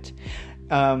benefit.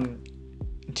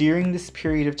 During this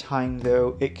period of time,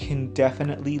 though, it can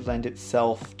definitely lend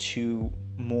itself to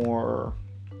more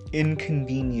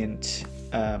inconvenient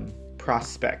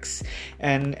prospects.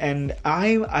 And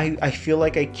I feel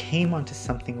like I came onto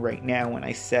something right now when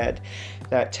I said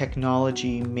that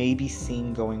technology may be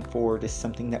seen going forward as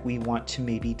something that we want to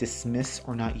maybe dismiss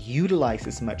or not utilize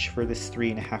as much for this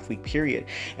 3.5 week period.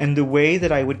 And the way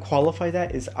that I would qualify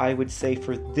that is I would say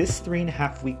for this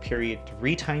 3.5 week period,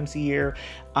 3 times a year,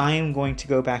 I am going to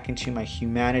go back into my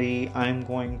humanity. I'm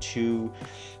going to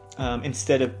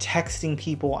instead of texting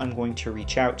people, I'm going to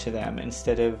reach out to them.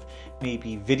 Instead of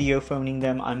maybe video phoning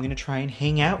them, I'm going to try and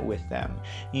hang out with them.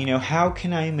 How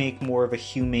can I make more of a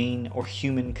humane or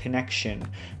human connection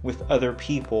with other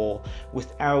people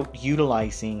without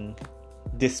utilizing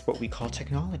this, what we call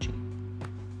technology?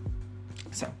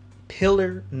 So,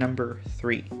 pillar number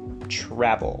 3,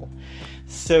 travel.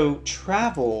 So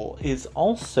travel is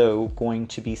also going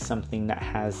to be something that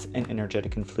has an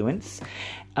energetic influence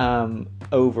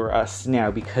over us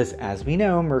now, because as we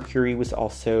know, Mercury was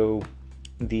also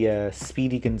the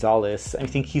Speedy Gonzales. I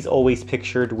think he's always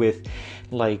pictured with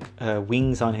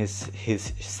wings on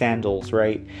his sandals,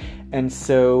 right? And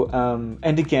so,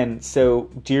 and again, so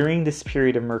during this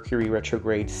period of Mercury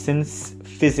retrograde, since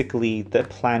physically the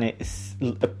planet is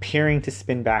appearing to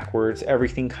spin backwards,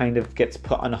 everything kind of gets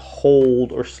put on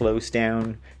hold or slows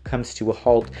down, comes to a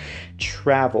halt.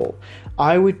 Travel.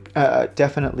 I would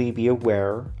definitely be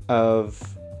aware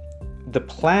of the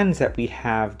plans that we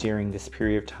have during this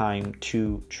period of time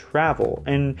to travel.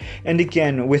 And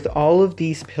again, with all of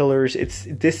these pillars,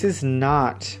 this is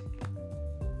not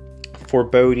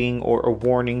foreboding or a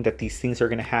warning that these things are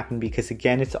going to happen, because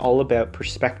again, it's all about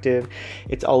perspective.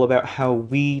 It's all about how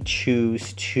we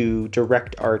choose to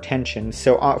direct our attention.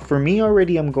 So for me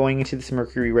already, I'm going into this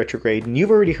Mercury retrograde, and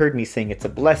you've already heard me saying it's a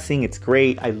blessing, it's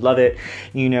great, I love it.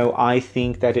 I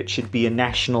think that it should be a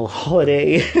national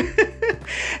holiday.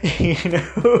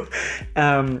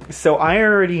 So I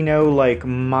already know,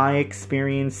 my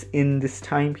experience in this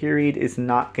time period is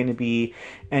not going to be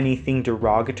anything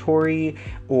derogatory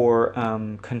or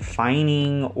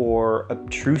confining or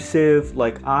obtrusive.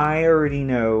 I already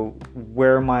know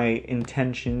where my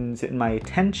intentions and my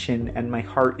attention and my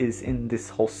heart is in this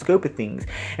whole scope of things.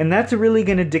 And that's really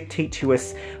going to dictate to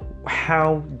us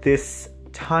how this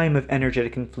time of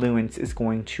energetic influence is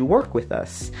going to work with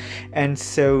us. And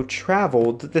so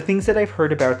travel, the things that I've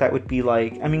heard about that would be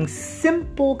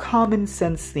simple common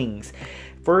sense things.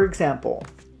 For example,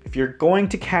 if you're going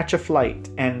to catch a flight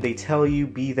and they tell you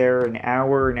be there an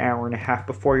hour and a half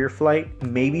before your flight,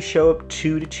 maybe show up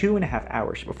 2 to 2.5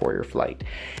 hours before your flight.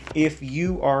 If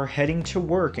you are heading to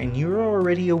work and you're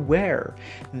already aware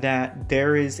that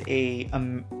there is a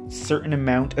certain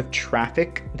amount of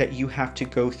traffic that you have to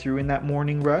go through in that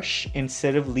morning rush,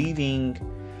 instead of leaving,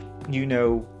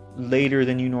 later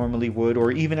than you normally would,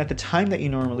 or even at the time that you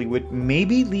normally would,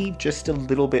 maybe leave just a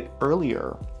little bit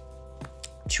earlier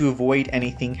to avoid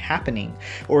anything happening,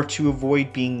 or to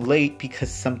avoid being late because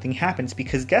something happens.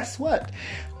 Because guess what?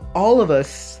 All of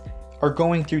us are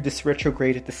going through this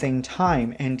retrograde at the same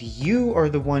time, and you are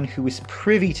the one who is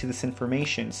privy to this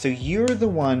information. So you're the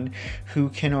one who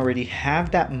can already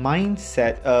have that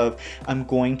mindset of, I'm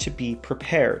going to be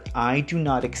prepared. I do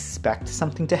not expect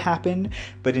something to happen,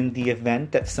 but in the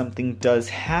event that something does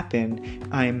happen,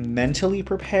 I'm mentally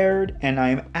prepared and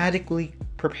I'm adequately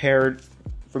prepared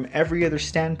from every other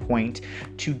standpoint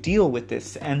to deal with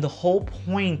this. And the whole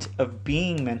point of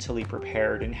being mentally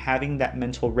prepared and having that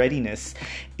mental readiness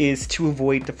is to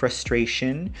avoid the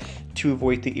frustration, to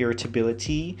avoid the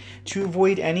irritability, to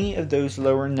avoid any of those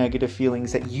lower negative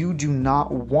feelings that you do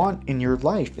not want in your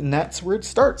life. And that's where it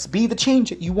starts. Be the change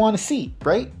that you want to see,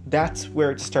 right? That's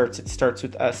where it starts. It starts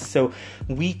with us. So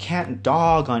we can't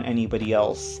dog on anybody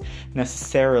else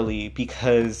necessarily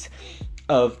because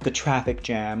of the traffic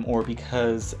jam or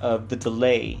because of the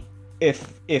delay,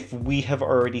 if we have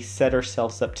already set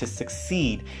ourselves up to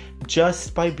succeed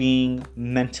just by being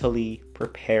mentally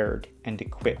prepared and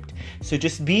equipped. So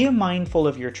just be mindful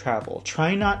of your travel.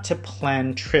 Try not to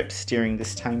plan trips during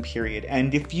this time period.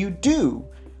 And if you do,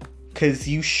 because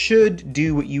you should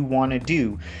do what you want to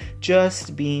do,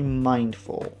 just be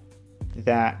mindful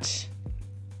that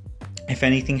if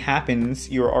anything happens,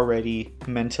 you're already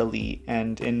mentally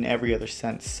and in every other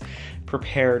sense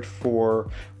prepared for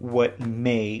what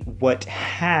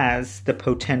has the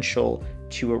potential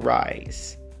to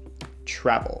arise.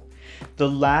 Travel. The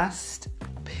last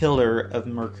pillar of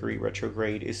Mercury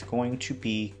retrograde is going to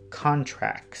be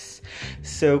contracts.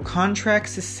 So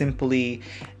contracts is simply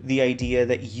the idea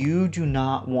that you do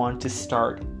not want to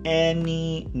start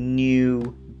any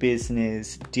new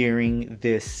business during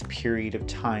this period of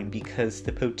time because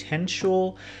the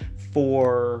potential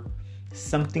for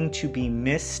something to be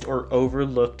missed or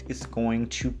overlooked is going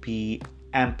to be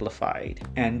amplified.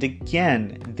 And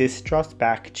again, this draws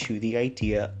back to the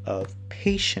idea of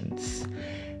patience.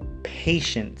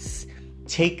 Patience.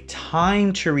 Take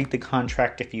time to read the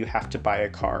contract if you have to buy a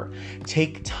car.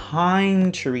 Take time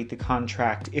to read the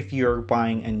contract if you're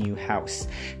buying a new house.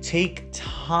 Take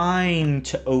time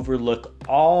to overlook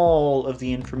all of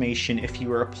the information if you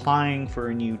are applying for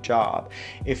a new job.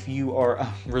 If you are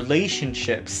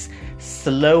relationships,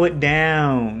 slow it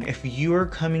down. If you are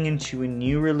coming into a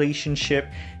new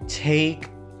relationship, take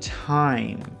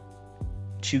time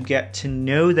to get to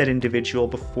know that individual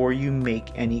before you make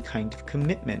any kind of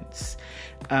commitments.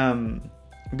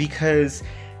 Because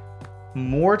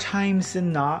more times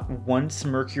than not, once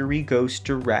Mercury goes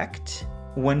direct,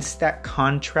 once that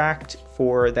contract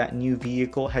for that new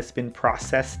vehicle has been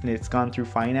processed and it's gone through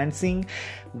financing,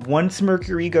 once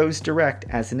Mercury goes direct,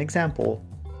 as an example,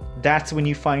 that's when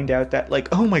you find out that, like,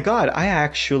 oh my god, I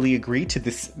actually agreed to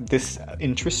this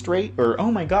interest rate, or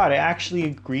oh my god, I actually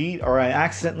agreed, or I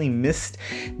accidentally missed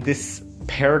this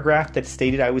paragraph that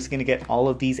stated I was going to get all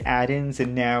of these add-ins,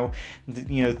 and now,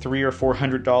 $300 or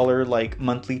 $400 like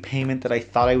monthly payment that I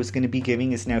thought I was going to be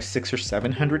giving is now $600 or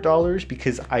 $700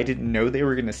 because I didn't know they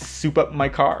were going to soup up my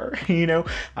car.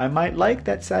 I might like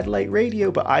that satellite radio,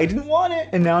 but I didn't want it,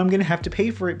 and now I'm going to have to pay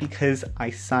for it because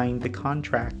I signed the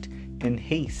contract in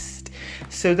haste.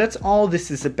 So that's all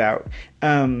this is about.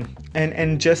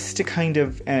 And just to kind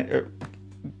of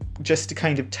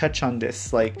touch on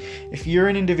this, like, if you're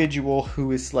an individual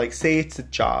who is like, say it's a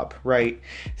job, right?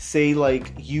 Say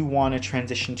like you want to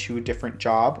transition to a different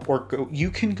job, or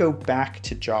you can go back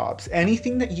to jobs.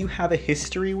 Anything that you have a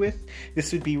history with,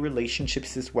 this would be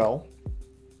relationships as well,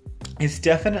 is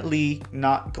definitely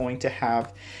not going to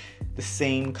have the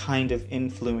same kind of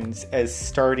influence as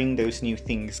starting those new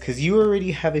things, because you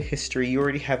already have a history, you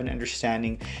already have an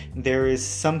understanding. There is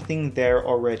something there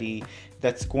already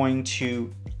that's going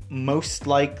to most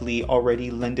likely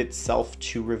already lend itself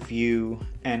to review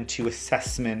and to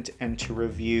assessment and to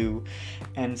review.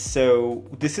 And so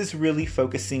this is really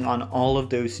focusing on all of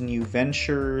those new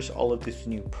ventures, all of those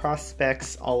new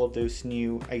prospects, all of those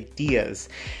new ideas.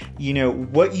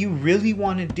 What you really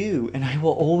want to do, and I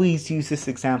will always use this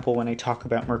example when I talk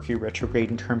about Mercury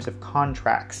retrograde in terms of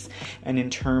contracts and in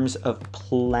terms of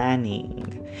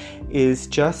planning, is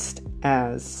just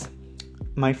as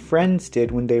my friends did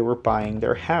when they were buying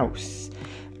their house.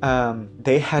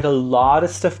 They had a lot of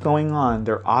stuff going on.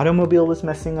 Their automobile was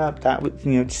messing up. That was,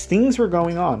 just things were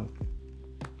going on.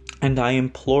 And I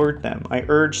implored them. I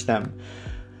urged them,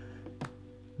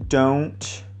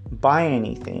 don't buy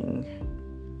anything.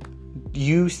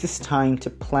 Use this time to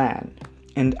plan.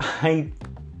 And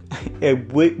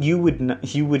you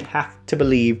would have to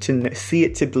believe, to see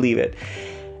it to believe it.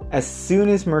 As soon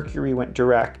as Mercury went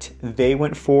direct, they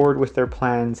went forward with their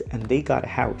plans and they got a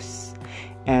house.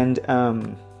 And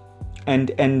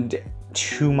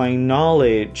to my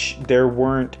knowledge, there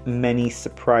weren't many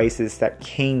surprises that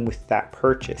came with that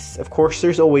purchase. Of course,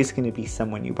 there's always going to be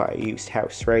some when you buy a used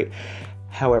house, right?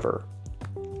 However,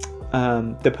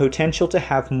 the potential to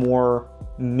have more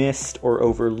missed or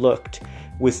overlooked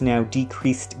was now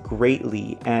decreased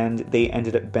greatly, and they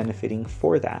ended up benefiting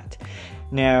for that.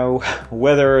 Now,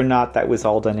 whether or not that was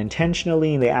all done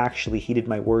intentionally and they actually heeded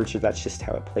my words, or that's just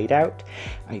how it played out,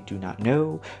 I do not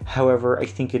know. However, I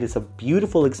think it is a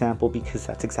beautiful example because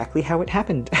that's exactly how it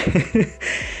happened.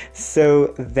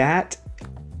 So that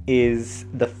is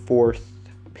the fourth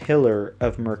pillar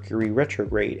of Mercury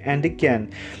retrograde. And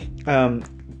again,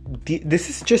 this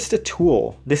is just a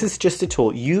tool. This is just a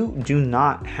tool. You do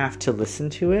not have to listen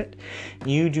to it.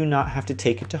 You do not have to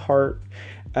take it to heart.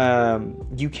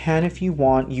 You can, if you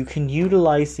want, you can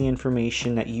utilize the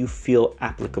information that you feel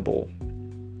applicable.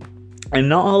 And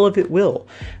not all of it will.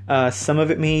 Some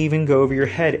of it may even go over your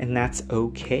head, and that's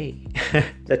okay.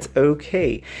 That's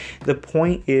okay. The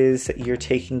point is that you're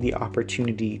taking the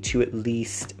opportunity to at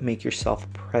least make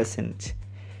yourself present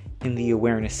in the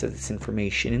awareness of this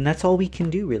information. And that's all we can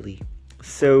do, really.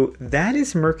 So that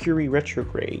is Mercury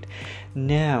retrograde.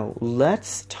 Now,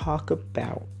 let's talk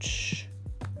about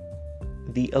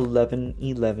the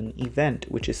 11/11 event,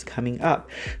 which is coming up.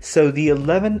 So the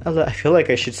 11/11, I feel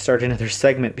like I should start another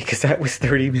segment because that was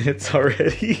 30 minutes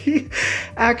already.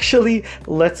 Actually,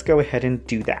 let's go ahead and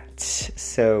do that.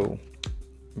 So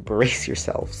brace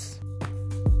yourselves.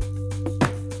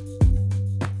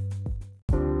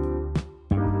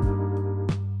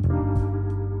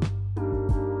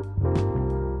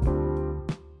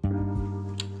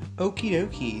 Okie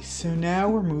dokie, so now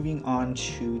we're moving on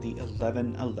to the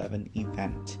 11/11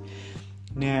 event.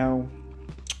 Now,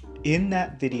 in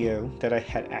that video that I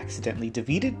had accidentally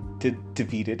deleted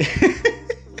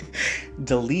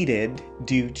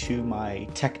due to my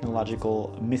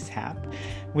technological mishap,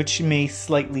 which may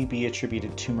slightly be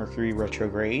attributed to Mercury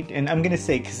retrograde, and I'm going to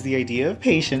say, because the idea of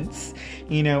patience,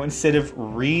 instead of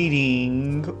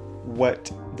reading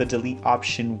what the delete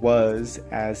option was,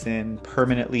 as in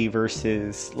permanently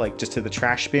versus like just to the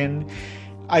trash bin,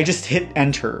 I just hit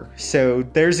enter. So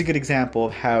there's a good example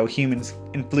of how humans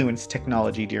influence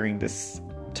technology during this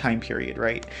time period,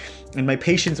 right? And my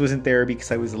patience wasn't there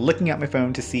because I was looking at my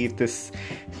phone to see if this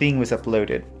thing was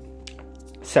uploaded.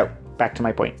 So back to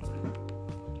my point.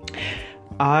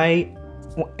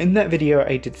 In that video,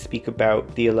 I did speak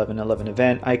about the 11/11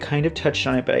 event. I kind of touched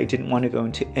on it, but I didn't want to go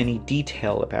into any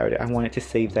detail about it. I wanted to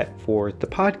save that for the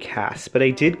podcast. But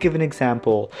I did give a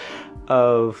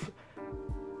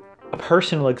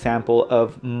personal example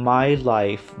of my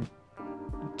life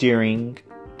during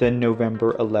the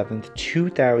November 11th,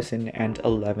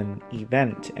 2011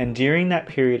 event. And during that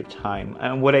period of time,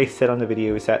 and what I said on the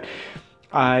video is that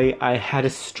I had a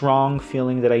strong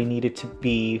feeling that I needed to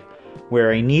be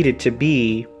where I needed to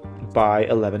be by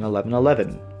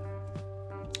 11/11/11.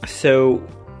 So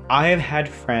I have had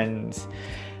friends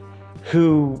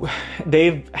who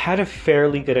they've had a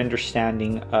fairly good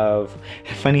understanding of,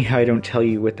 funny how I don't tell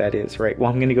you what that is, right? Well,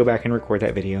 I'm going to go back and record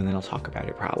that video and then I'll talk about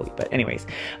it probably. But anyways,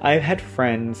 I've had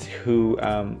friends who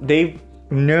they've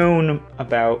known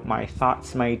about my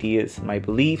thoughts, my ideas, my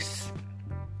beliefs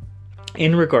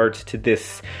in regards to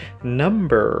this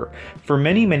number for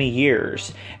many, many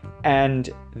years. And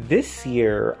this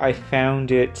year, I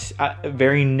found it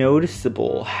very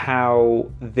noticeable how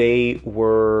they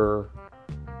were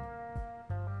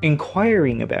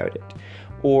inquiring about it,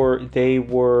 or they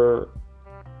were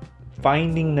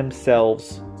finding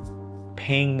themselves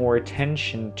paying more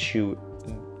attention to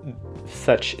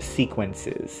such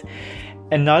sequences.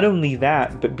 And not only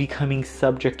that, but becoming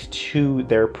subject to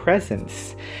their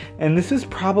presence. And this is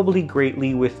probably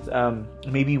greatly with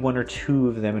maybe one or two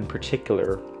of them in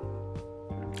particular,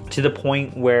 to the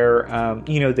point where,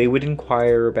 they would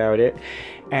inquire about it.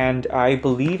 And I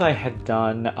believe I had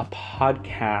done a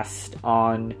podcast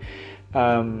on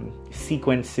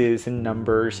sequences and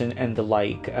numbers and the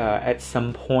like at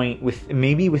some point,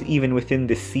 even within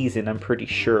this season, I'm pretty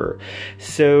sure.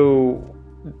 So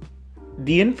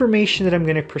the information that I'm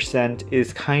going to present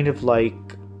is kind of like,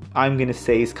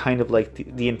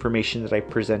 the information that I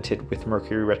presented with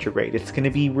Mercury retrograde. It's going to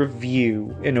be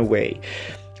review in a way.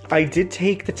 I did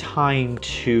take the time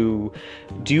to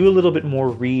do a little bit more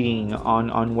reading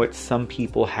on what some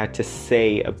people had to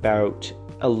say about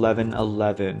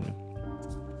 11/11.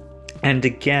 And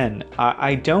again,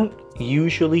 I don't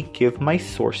usually give my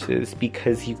sources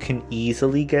because you can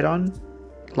easily get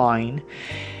online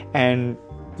and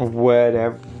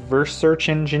whatever search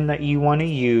engine that you want to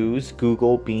use,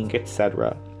 Google, Bing,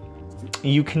 etc.,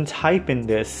 you can type in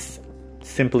this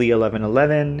simply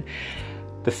 11/11.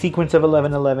 the sequence of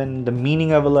 1111, the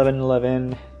meaning of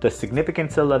 1111, the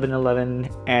significance of 1111,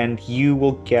 and you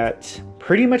will get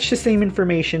pretty much the same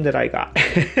information that I got.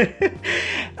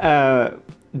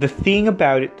 The thing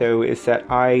about it, though, is that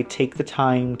I take the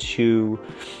time to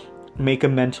make a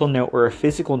mental note or a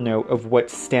physical note of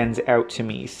what stands out to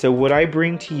me. So what I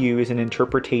bring to you is an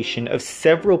interpretation of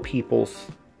several people's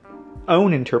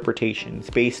own interpretations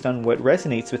based on what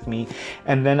resonates with me,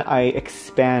 and then I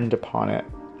expand upon it.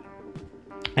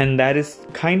 And that is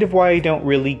kind of why I don't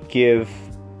really give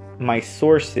my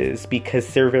sources,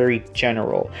 because they're very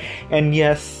general. And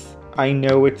yes, I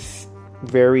know it's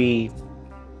very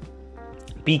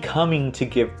becoming to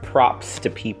give props to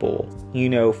people,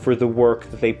 for the work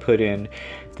that they put in,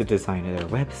 the design of their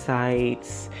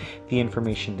websites, the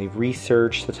information they've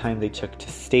researched, the time they took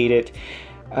to state it.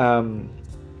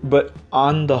 But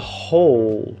on the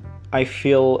whole, I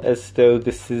feel as though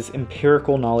this is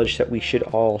empirical knowledge that we should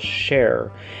all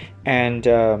share. And,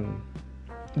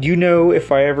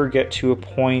 if I ever get to a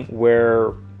point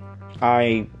where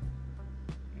I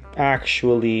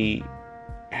actually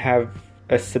have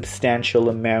a substantial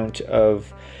amount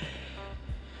of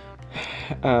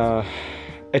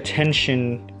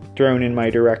attention thrown in my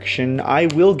direction, I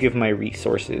will give my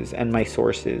resources and my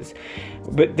sources.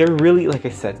 But they're really, like I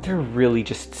said, they're really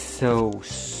just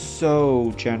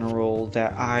so general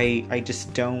that I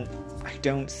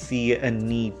don't see a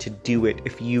need to do it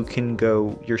if you can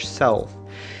go yourself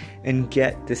and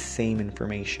get the same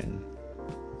information.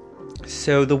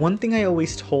 So the one thing I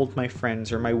always told my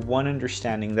friends, or my one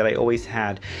understanding that I always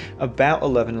had about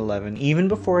 1111, even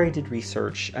before I did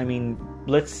research,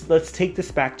 let's take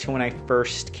this back to when I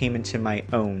first came into my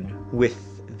own with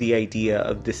the idea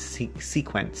of this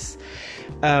sequence.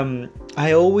 I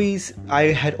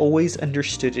had always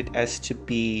understood it as to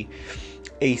be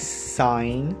a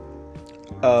sign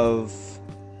of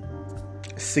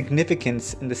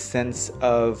significance in the sense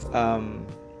of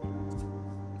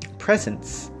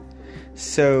presence.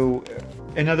 So,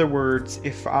 in other words,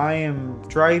 if I am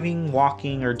driving,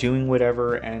 walking, or doing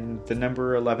whatever, and the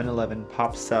number 1111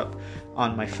 pops up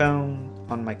on my phone,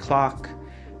 on my clock,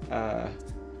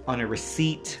 on a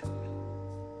receipt,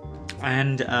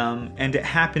 and it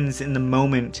happens in the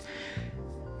moment.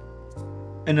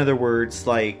 In other words,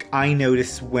 like, I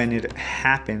notice when it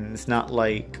happens, not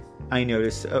like I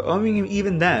notice.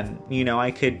 Even then,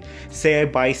 I could say I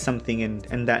buy something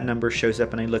and that number shows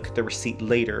up and I look at the receipt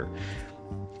later.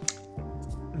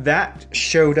 That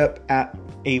showed up at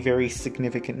a very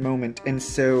significant moment. And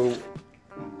so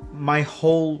my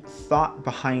whole thought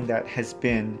behind that has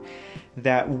been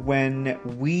that when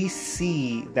we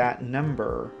see that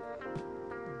number,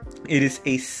 it is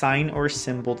a sign or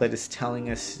symbol that is telling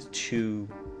us to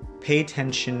pay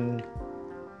attention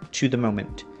to the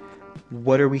moment.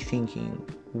 What are we thinking?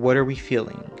 What are we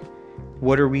feeling?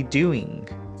 What are we doing?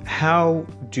 How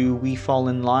do we fall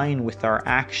in line with our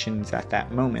actions at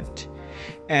that moment?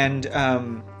 And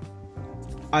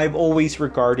I've always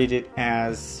regarded it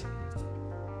as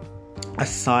a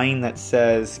sign that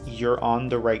says you're on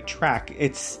the right track.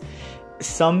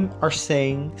 Some have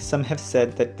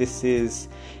said that this is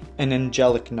an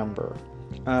angelic number.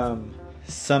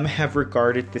 Some have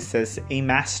regarded this as a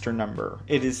master number.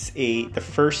 It is the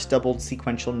first doubled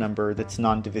sequential number that's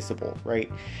non-divisible,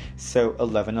 right? So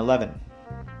 1111.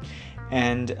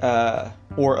 And,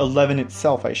 or 11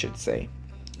 itself, I should say.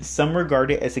 Some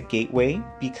regard it as a gateway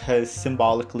because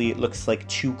symbolically it looks like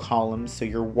two columns, so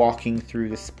you're walking through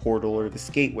this portal or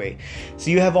this gateway. So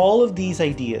you have all of these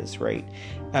ideas, right?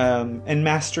 And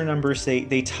master numbers,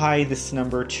 they tie this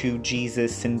number to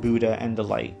Jesus and Buddha and the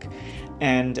like.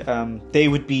 And they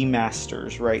would be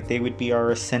masters, right? They would be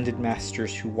our ascended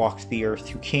masters who walked the earth,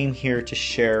 who came here to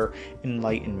share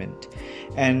enlightenment.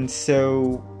 And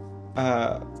so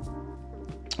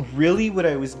really what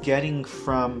I was getting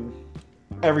from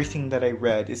everything that I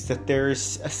read is that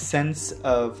there's a sense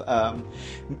of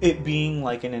it being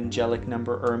like an angelic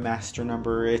number or a master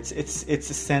number. It's a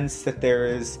sense that there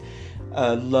is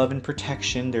love and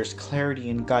protection, there's clarity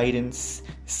and guidance.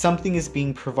 Something is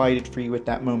being provided for you at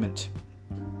that moment.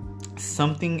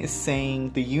 Something is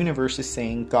saying, the universe is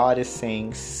saying, God is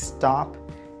saying, stop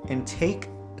and take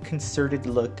a concerted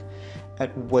look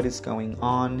at what is going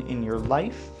on in your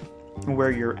life and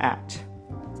where you're at.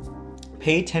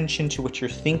 Pay attention to what you're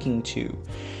thinking to.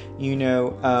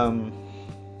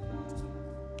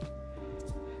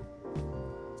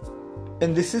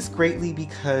 And this is greatly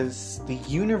because the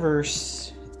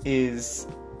universe is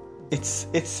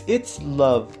it's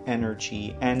love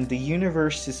energy, and the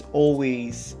universe is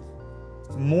always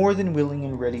more than willing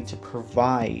and ready to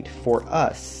provide for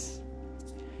us.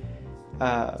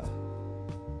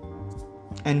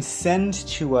 and send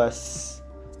to us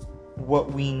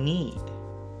what we need.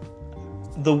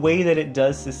 The way that it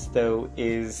does this, though,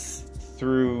 is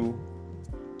through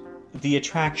the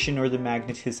attraction or the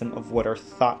magnetism of what our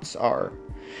thoughts are.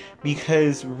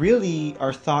 Because really,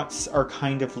 our thoughts are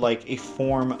kind of like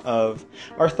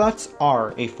our thoughts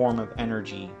are a form of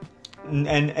energy.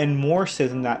 And more so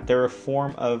than that, they're a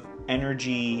form of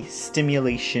energy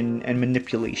stimulation and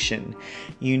manipulation.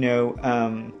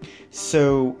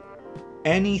 So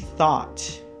any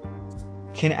thought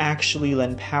can actually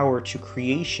lend power to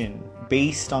creation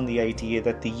based on the idea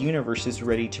that the universe is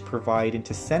ready to provide and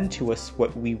to send to us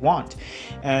what we want.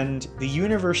 And the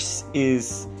universe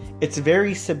it's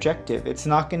very subjective. It's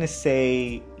not going to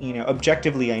say,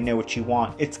 objectively, I know what you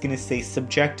want. It's going to say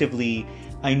subjectively,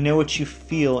 I know what you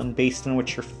feel, and based on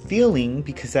what you're feeling,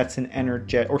 because that's an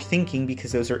energetic, or thinking,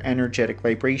 because those are energetic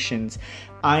vibrations,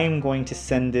 I am going to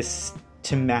send this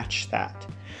to match that.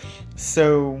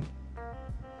 So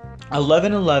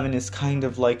 1111 is kind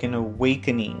of like an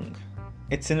awakening.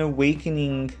 It's an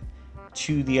awakening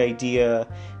to the idea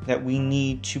that we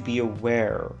need to be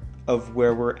aware of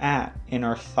where we're at in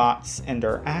our thoughts and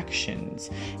our actions.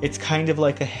 It's kind of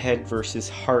like a head versus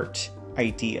heart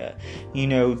idea.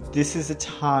 This is a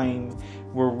time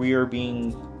where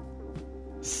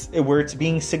it's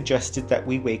being suggested that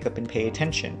we wake up and pay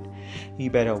attention.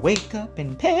 You better wake up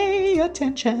and pay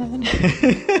attention.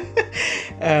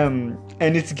 And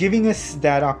it's giving us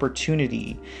that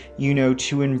opportunity,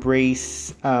 to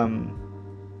embrace,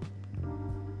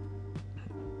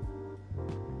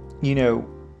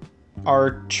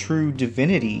 our true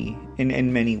divinity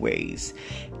in many ways.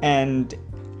 And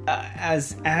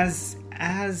as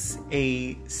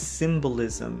a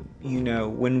symbolism,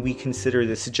 when we consider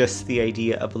this just the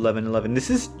idea of 1111,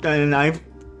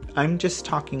 I'm just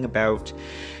talking about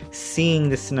seeing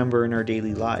this number in our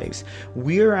daily lives.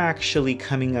 We're actually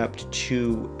coming up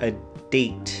to a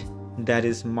date that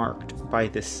is marked by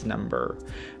this number.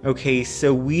 Okay,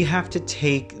 so we have to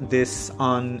take this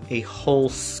on a whole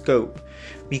scope,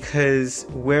 because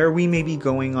where we may be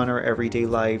going on our everyday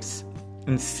lives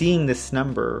and seeing this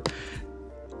number,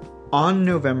 on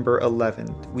November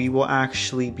 11th, we will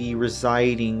actually be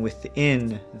residing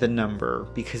within the number,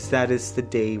 because that is the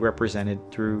day represented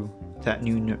through that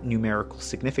numerical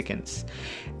significance.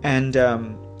 And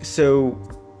so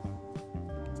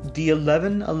the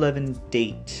 1111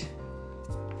 date,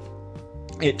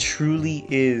 it truly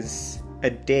is a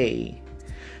day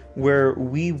where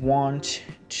we want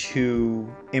to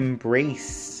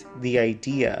embrace the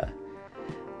idea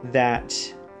that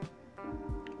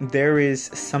there is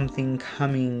something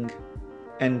coming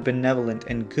and benevolent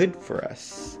and good for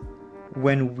us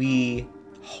when we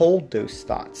hold those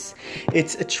thoughts.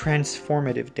 It's a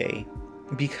transformative day,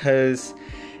 because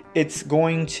it's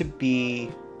going to be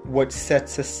what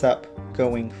sets us up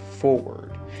going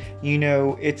forward.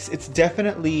 It's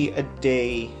definitely a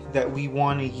day that we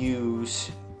want to use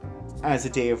as a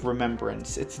day of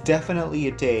remembrance. It's definitely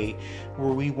a day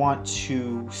where we want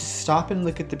to stop and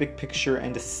look at the big picture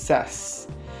and assess,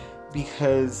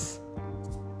 because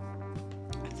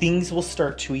things will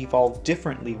start to evolve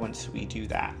differently once we do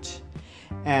that.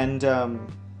 And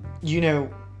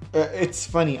it's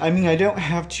funny. I don't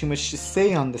have too much to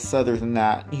say on this other than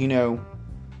that.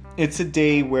 It's a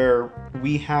day where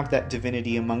we have that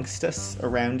divinity amongst us,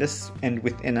 around us, and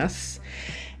within us.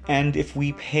 And if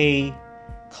we pay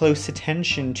close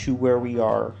attention to where we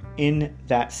are in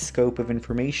that scope of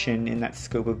information, in that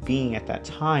scope of being at that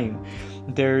time,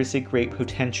 there's a great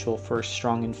potential for a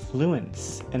strong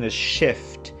influence and a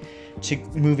shift to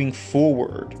moving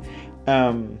forward.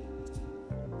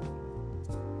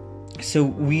 So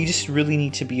we just really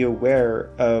need to be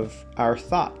aware of our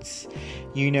thoughts.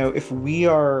 If we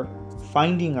are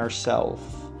finding ourselves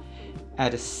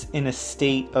in a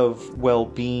state of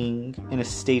well-being, in a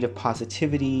state of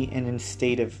positivity, and in a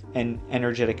state of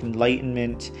energetic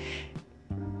enlightenment,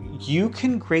 you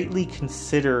can greatly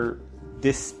consider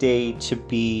this day to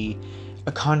be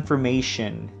a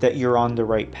confirmation that you're on the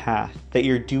right path, that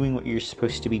you're doing what you're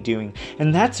supposed to be doing.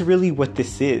 And that's really what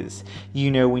this is.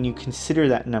 When you consider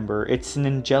that number, it's an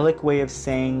angelic way of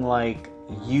saying, like,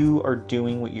 you are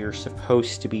doing what you're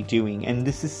supposed to be doing. And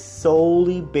this is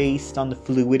solely based on the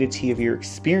fluidity of your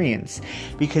experience.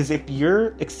 Because if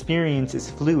your experience is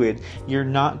fluid, you're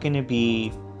not going to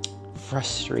be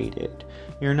frustrated.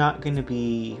 You're not going to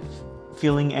be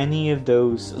feeling any of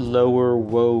those lower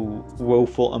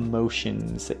woeful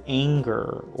emotions,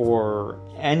 anger, or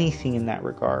anything in that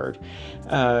regard.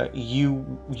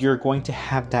 You're going to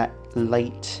have that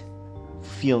light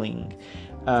feeling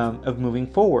of moving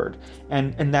forward.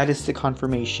 And that is the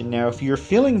confirmation. Now, if you're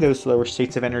feeling those lower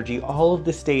states of energy, all of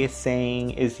this day is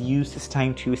saying is use this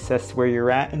time to assess where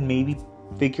you're at and maybe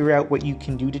figure out what you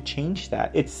can do to change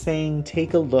that. It's saying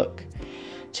take a look.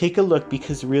 Take a look,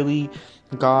 because really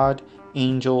God,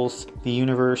 angels, the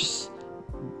universe,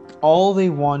 all they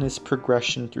want is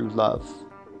progression through love.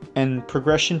 And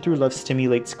progression through love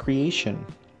stimulates creation.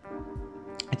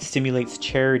 It stimulates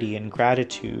charity and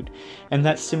gratitude, and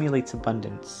that stimulates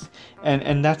abundance.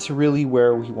 And that's really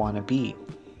where we want to be.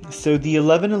 So the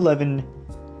 1111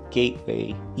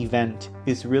 Gateway event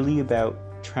is really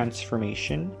about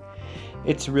transformation.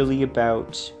 It's really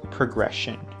about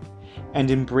progression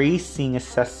and embracing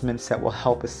assessments that will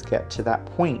help us get to that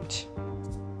point.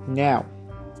 Now,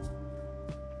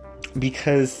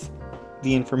 because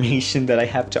the information that I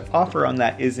have to offer on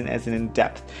that isn't as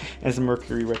in-depth as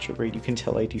Mercury retrograde, you can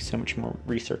tell I do so much more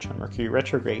research on Mercury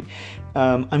retrograde.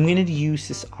 I'm going to use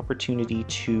this opportunity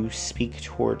to speak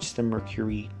towards the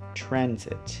Mercury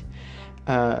transit.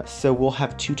 So we'll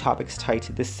have 2 topics tied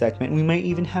to this segment. We might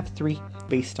even have 3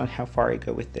 based on how far I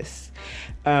go with this.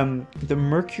 The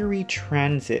Mercury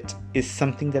transit is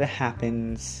something that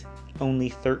happens only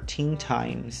 13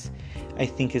 times, I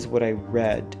think is what I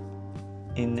read,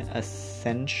 in a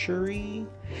century.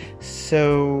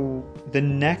 So the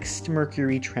next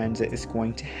Mercury transit is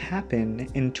going to happen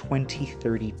in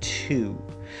 2032.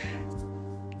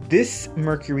 This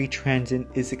Mercury transit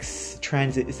is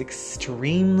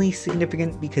extremely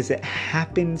significant because it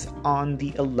happens on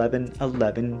the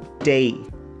 11/11 day.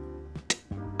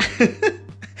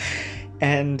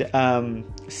 And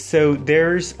so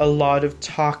there's a lot of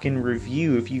talk and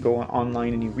review, if you go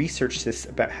online and you research this,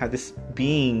 about how this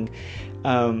being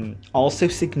also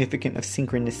significant of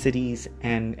synchronicities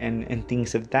and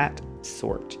things of that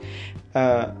sort.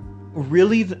 So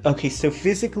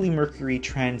physically Mercury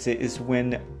transit is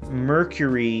when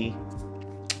Mercury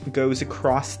goes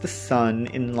across the sun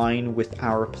in line with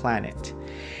our planet.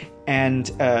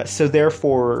 And so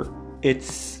therefore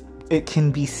it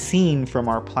can be seen from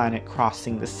our planet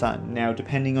crossing the sun. Now,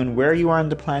 depending on where you are on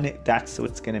the planet, that's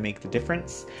what's going to make the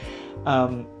difference.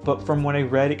 But from what I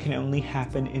read, it can only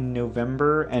happen in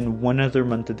November and one other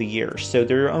month of the year. So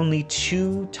there are only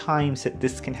 2 times that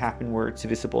this can happen where it's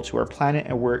visible to our planet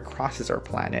and where it crosses our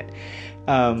planet.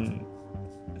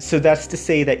 So that's to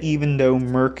say that even though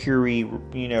Mercury,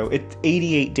 it's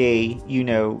 88-day,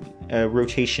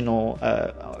 rotational,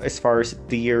 as far as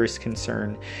the year is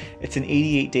concerned, it's an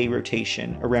 88-day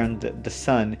rotation around the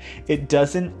sun. It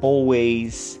doesn't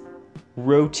always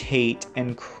rotate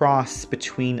and cross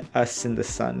between us and the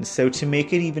sun. So to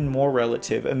make it even more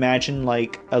relative, imagine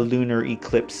like a lunar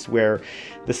eclipse or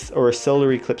a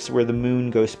solar eclipse where the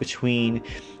moon goes between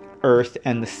Earth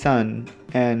and the sun,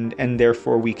 and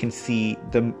therefore we can see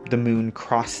the moon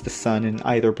cross the sun and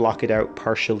either block it out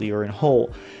partially or in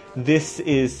whole. This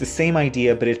is the same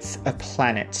idea, but it's a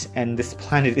planet, and this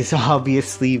planet is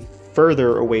obviously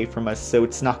further away from us, so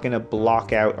it's not going to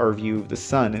block out our view of the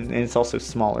sun, and it's also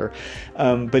smaller.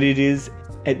 But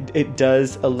it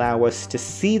does allow us to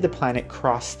see the planet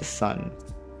cross the sun.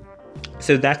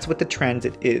 So that's what the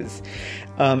transit is.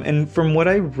 And from what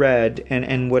I read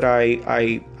and what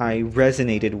I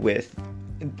resonated with,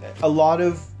 a lot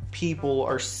of people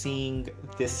are seeing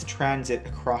this transit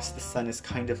across the sun as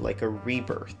kind of like a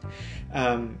rebirth,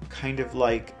 kind of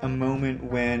like a moment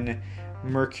when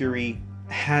Mercury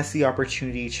has the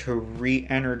opportunity to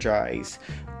re-energize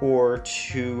or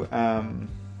to,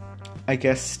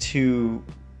 to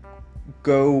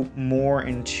go more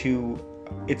into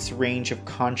its range of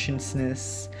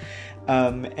consciousness.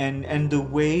 And the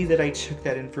way that I took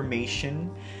that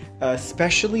information,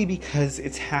 especially because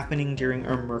it's happening during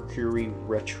a Mercury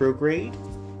retrograde,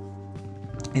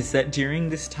 is that during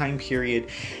this time period,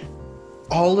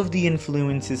 all of the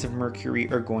influences of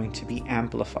Mercury are going to be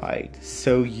amplified.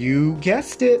 So you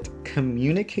guessed it,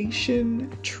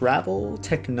 communication, travel,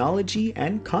 technology,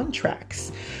 and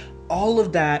contracts. All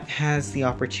of that has the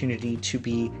opportunity to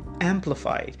be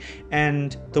amplified.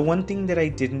 And the one thing that I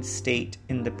didn't state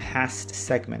in the past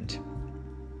segment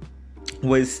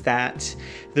was that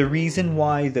the reason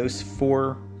why those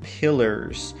 4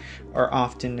 pillars are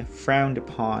often frowned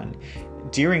upon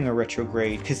during a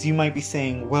retrograde, because you might be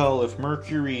saying, well, if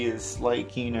Mercury is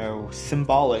like,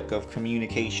 symbolic of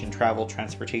communication, travel,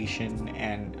 transportation,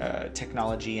 and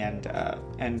technology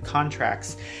and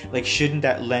contracts, like, shouldn't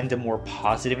that lend a more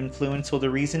positive influence? Well, the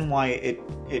reason why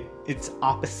it's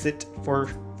opposite for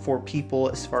people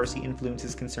as far as the influence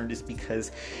is concerned is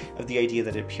because of the idea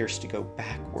that it appears to go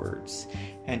backwards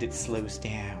and it slows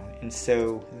down. And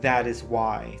so that is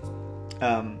why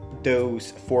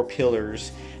those 4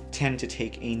 pillars tend to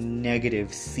take a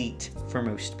negative seat for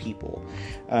most people.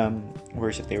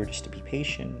 Whereas if they were just to be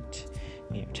patient,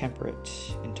 temperate,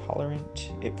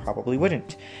 intolerant, it probably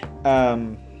wouldn't.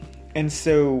 And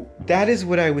so that is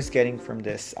what I was getting from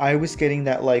this. I was getting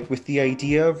that, like, with the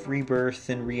idea of rebirth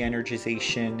and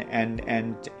re-energization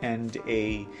and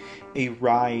a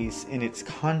rise in its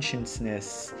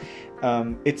consciousness,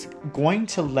 it's going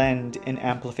to lend an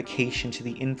amplification to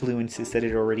the influences that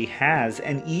it already has,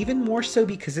 and even more so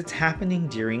because it's happening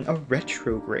during a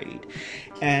retrograde.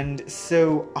 And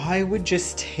so I would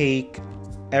just take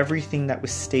everything that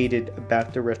was stated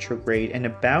about the retrograde and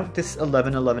about this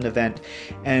 11/11 event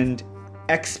and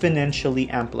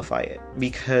exponentially amplify it,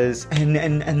 because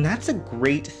and that's a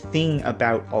great thing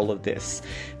about all of this.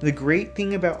 The great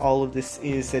thing about all of this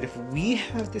is that if we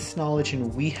have this knowledge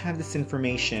and we have this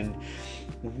information,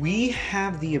 we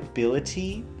have the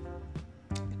ability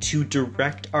to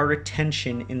direct our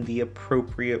attention in the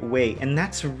appropriate way. And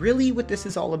that's really what this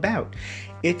is all about.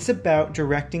 It's about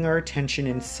directing our attention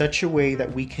in such a way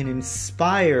that we can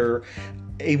inspire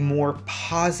a more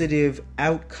positive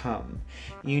outcome.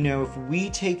 If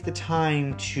we take the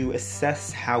time to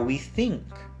assess how we think,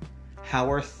 how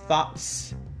our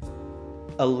thoughts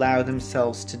allow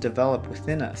themselves to develop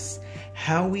within us,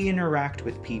 how we interact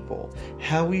with people,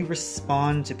 how we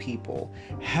respond to people,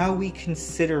 how we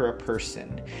consider a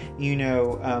person,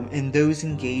 in those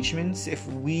engagements, if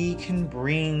we can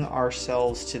bring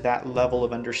ourselves to that level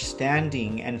of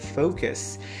understanding and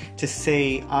focus to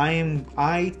say,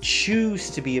 I choose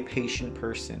to be a patient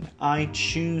person, I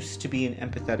choose to be an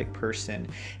empathetic person,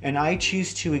 and I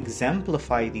choose to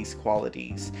exemplify these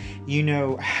qualities,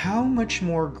 how much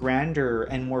more grander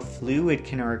and more fluid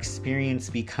can our experience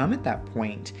become at that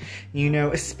point,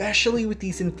 especially with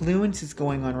these influences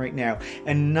going on right now,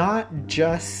 and not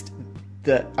just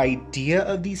the idea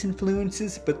of these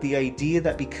influences, but the idea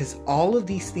that because all of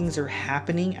these things are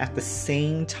happening at the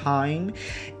same time,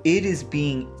 it is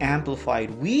being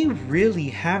amplified. We really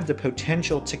have the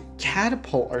potential to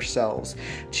catapult ourselves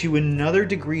to another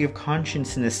degree of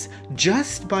consciousness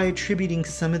just by attributing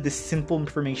some of this simple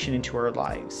information into our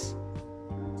lives.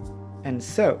 And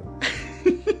so,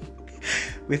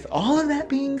 with all of that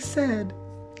being said,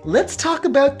 let's talk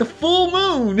about the full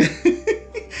moon.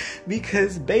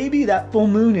 Because, baby, that full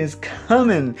moon is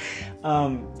coming.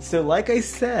 So like I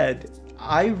said,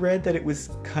 I read that it was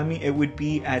coming, it would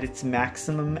be at its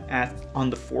maximum on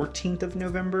the 14th of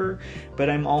November, but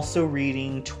I'm also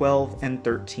reading 12 and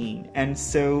 13. And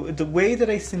so the way that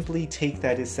I simply take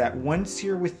that is that once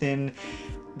you're within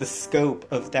the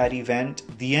scope of that event,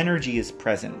 the energy is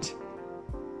present.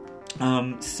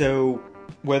 So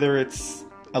whether it's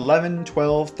 11,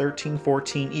 12, 13,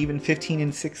 14, even 15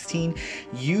 and 16,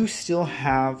 you still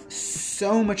have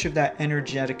so much of that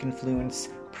energetic influence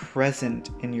present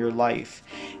in your life.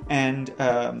 And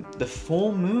the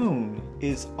full moon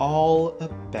is all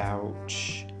about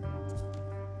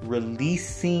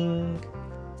releasing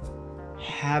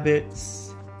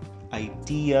habits,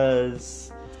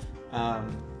 ideas,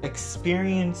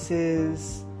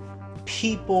 experiences,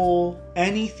 people,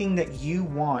 anything that you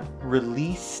want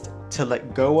released, to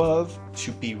let go of,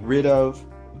 to be rid of.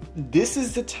 This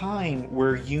is the time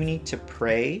where you need to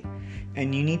pray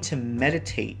and you need to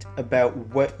meditate about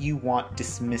what you want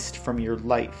dismissed from your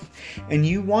life. And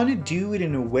you want to do it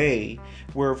in a way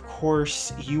where, of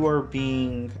course, you are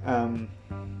being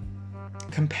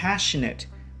compassionate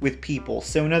with people.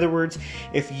 So in other words,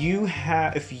 if you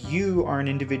are an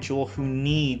individual who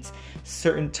needs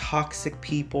certain toxic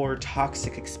people or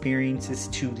toxic experiences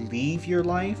to leave your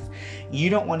life,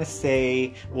 you don't want to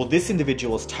say, well, this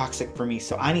individual is toxic for me,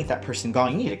 so I need that person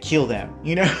gone. You need to kill them.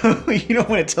 You don't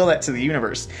want to tell that to the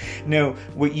universe. No,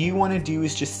 what you want to do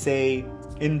is just say,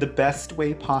 in the best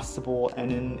way possible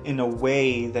and in a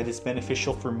way that is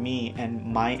beneficial for me and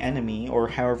my enemy, or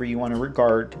however you want to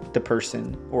regard the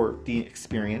person or the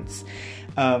experience,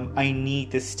 I need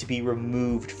this to be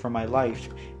removed from my life.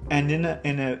 And in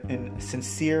a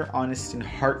sincere, honest, and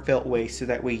heartfelt way, so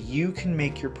that way you can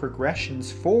make your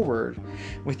progressions forward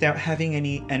without having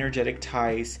any energetic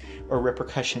ties or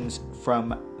repercussions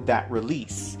from that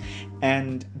release.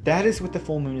 And that is what the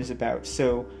full moon is about.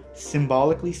 So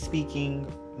symbolically speaking,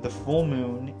 the full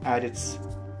moon at its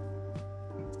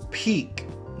peak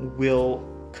will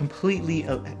completely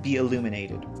be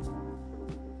illuminated.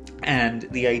 And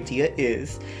the idea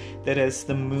is that as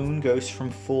the moon goes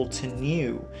from full to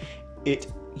new,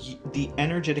 the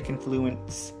energetic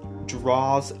influence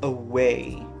draws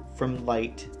away from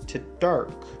light to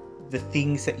dark, the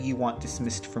things that you want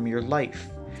dismissed from your life.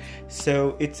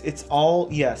 So it's all,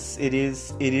 yes, it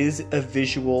is a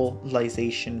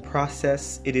visualization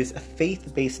process. It is a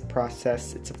faith-based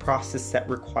process. It's a process that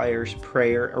requires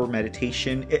prayer or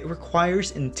meditation. It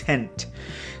requires intent.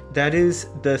 That is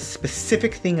the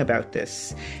specific thing about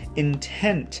this.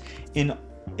 Intent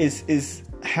is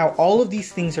how all of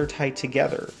these things are tied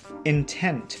together.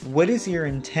 Intent. What is your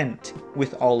intent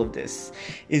with all of this?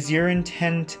 Is your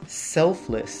intent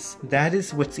selfless? That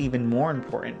is what's even more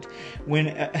important. When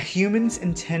a human's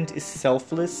intent is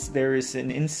selfless, there is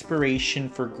an inspiration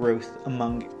for growth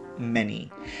among many,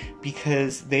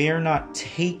 because we are not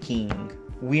taking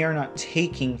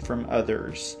from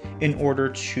others in order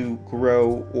to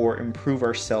grow or improve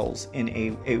ourselves in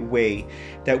a way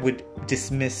that would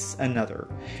dismiss another.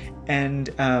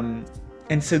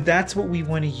 And so that's what we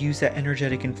want to use that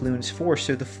energetic influence for.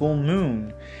 So the full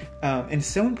moon, and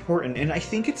so important. And I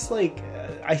think it's like,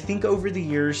 I think over the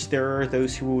years, there are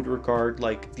those who would regard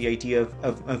like the idea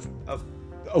of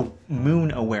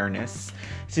moon awareness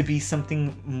to be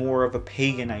something more of a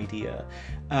pagan idea.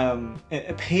 The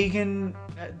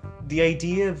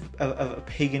idea of a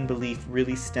pagan belief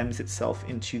really stems itself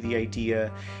into the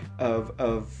idea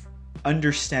of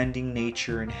understanding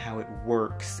nature and how it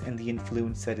works and the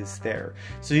influence that is there.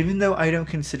 So even though I don't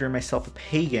consider myself a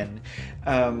pagan,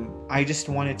 I just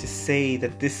wanted to say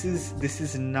that this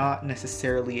is not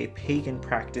necessarily a pagan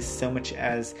practice so much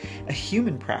as a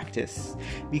human practice,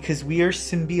 because we are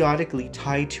symbiotically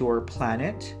tied to our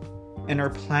planet, and our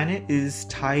planet is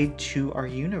tied to our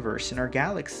universe and our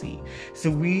galaxy. So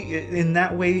we, in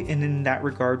that way and in that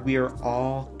regard, we are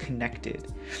all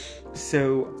connected.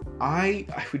 So I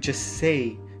would just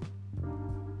say,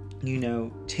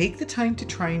 take the time to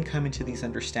try and come into these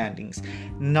understandings.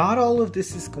 Not all of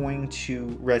this is going to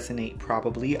resonate,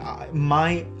 probably.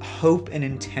 My hope and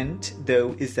intent,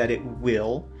 though, is that it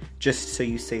will, just so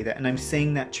you say that. And I'm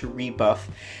saying that to rebuff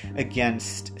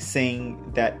against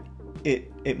saying that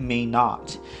it may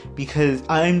not, because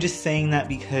I'm just saying that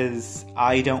because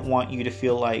I don't want you to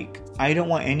feel like, I don't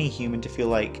want any human to feel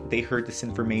like they heard this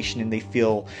information and they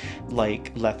feel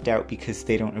like left out because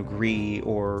they don't agree,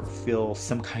 or feel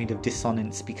some kind of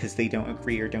dissonance because they don't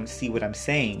agree or don't see what I'm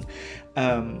saying.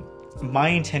 My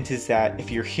intent is that if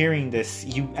you're hearing this,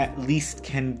 you at least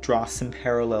can draw some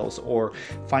parallels or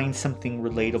find something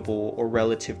relatable or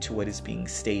relative to what is being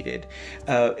stated.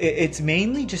 It's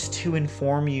mainly just to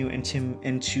inform you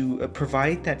and to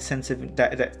provide that sense of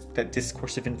that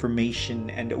discourse of information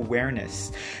and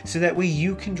awareness, so that way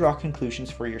you can draw conclusions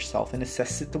for yourself and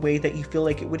assess it the way that you feel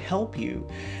like it would help you.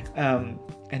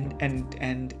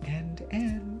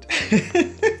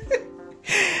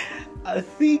 I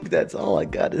think that's all I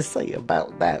gotta say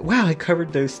about that. Wow, I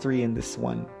covered those three in this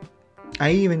one.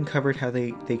 I even covered how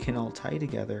they can all tie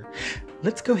together.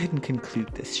 Let's go ahead and conclude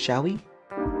this, shall we?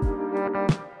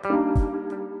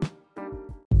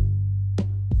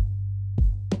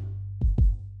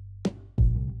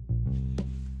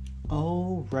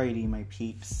 Alrighty, my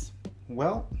peeps.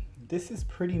 Well, this is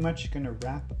pretty much gonna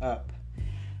wrap up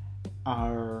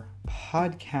our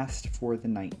podcast for the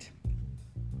night.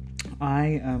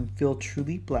 I feel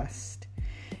truly blessed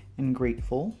and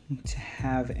grateful to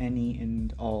have any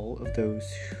and all of those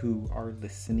who are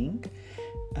listening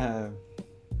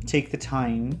take the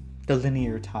time, the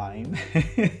linear time,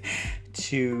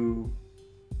 to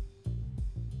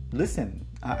listen.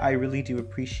 I really do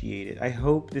appreciate it. I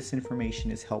hope this information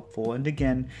is helpful. And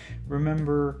again,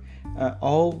 remember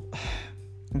all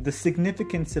the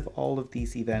significance of all of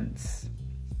these events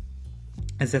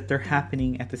is that they're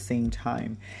happening at the same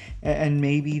time. And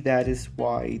maybe that is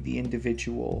why the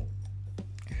individual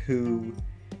who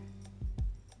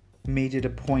made it a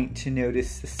point to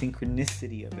notice the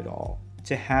synchronicity of it all,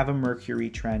 to have a Mercury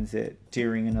transit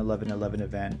during an 11/11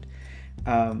 event,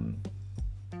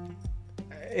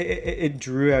 it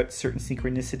drew out certain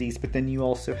synchronicities, but then you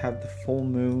also have the full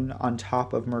moon on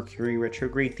top of Mercury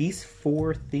retrograde. These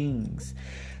four things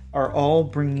are all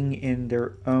bringing in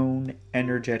their own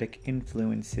energetic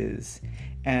influences,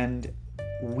 and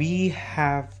we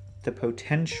have the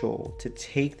potential to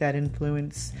take that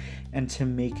influence and to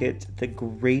make it the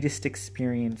greatest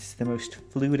experience, the most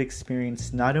fluid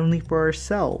experience, not only for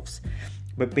ourselves,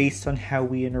 but based on how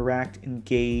we interact,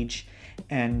 engage,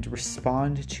 and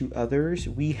respond to others,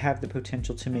 we have the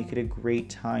potential to make it a great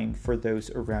time for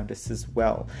those around us as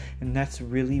well. And that's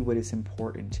really what is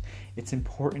important. It's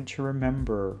important to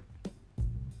remember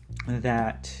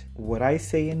that what I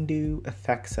say and do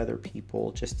affects other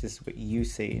people, just as what you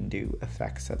say and do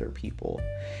affects other people.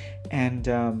 And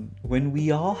when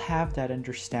we all have that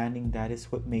understanding, that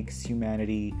is what makes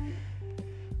humanity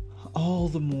all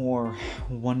the more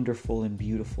wonderful and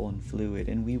beautiful and fluid.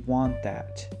 And we want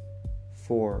that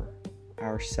for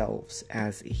ourselves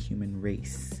as a human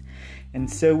race. And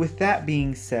so with that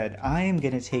being said, I am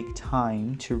going to take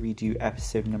time to redo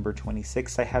episode number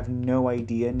 26. I have no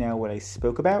idea now what I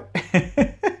spoke about.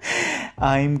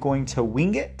 I'm going to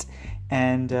wing it.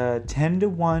 And 10 to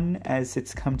 1, as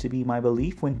it's come to be my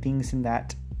belief, when things in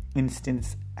that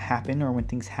instance happen, or when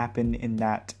things happen in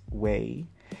that way,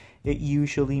 it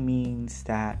usually means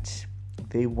that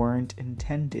they weren't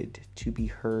intended to be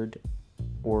heard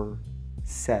or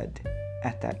said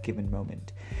at that given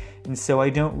moment. And so I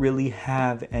don't really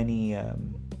have any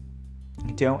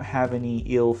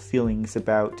ill feelings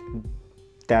about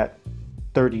that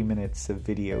 30 minutes of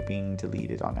video being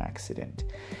deleted on accident.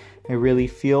 I really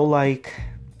feel like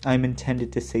I'm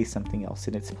intended to say something else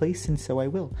in its place, and so I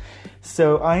will.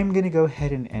 So I'm going to go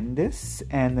ahead and end this,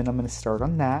 and then I'm going to start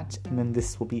on that, and then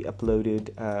this will be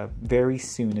uploaded very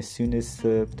soon as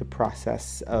the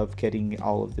process of getting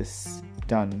all of this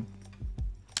done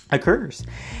occurs.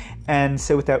 And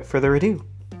so without further ado,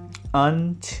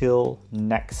 until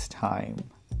next time,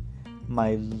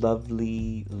 my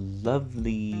lovely,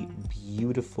 lovely,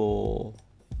 beautiful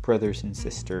brothers and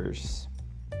sisters,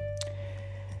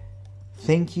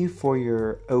 thank you for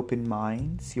your open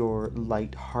minds, your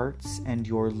light hearts, and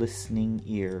your listening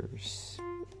ears.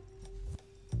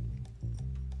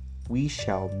 We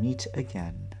shall meet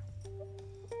again.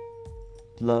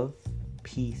 Love,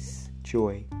 peace,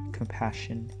 joy,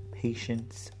 compassion,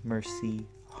 patience, mercy,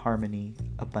 harmony,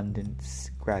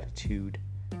 abundance, gratitude,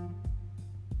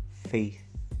 faith,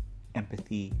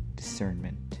 empathy,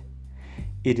 discernment.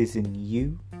 It is in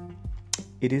you,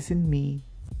 it is in me,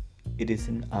 it is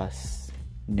in us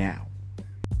now.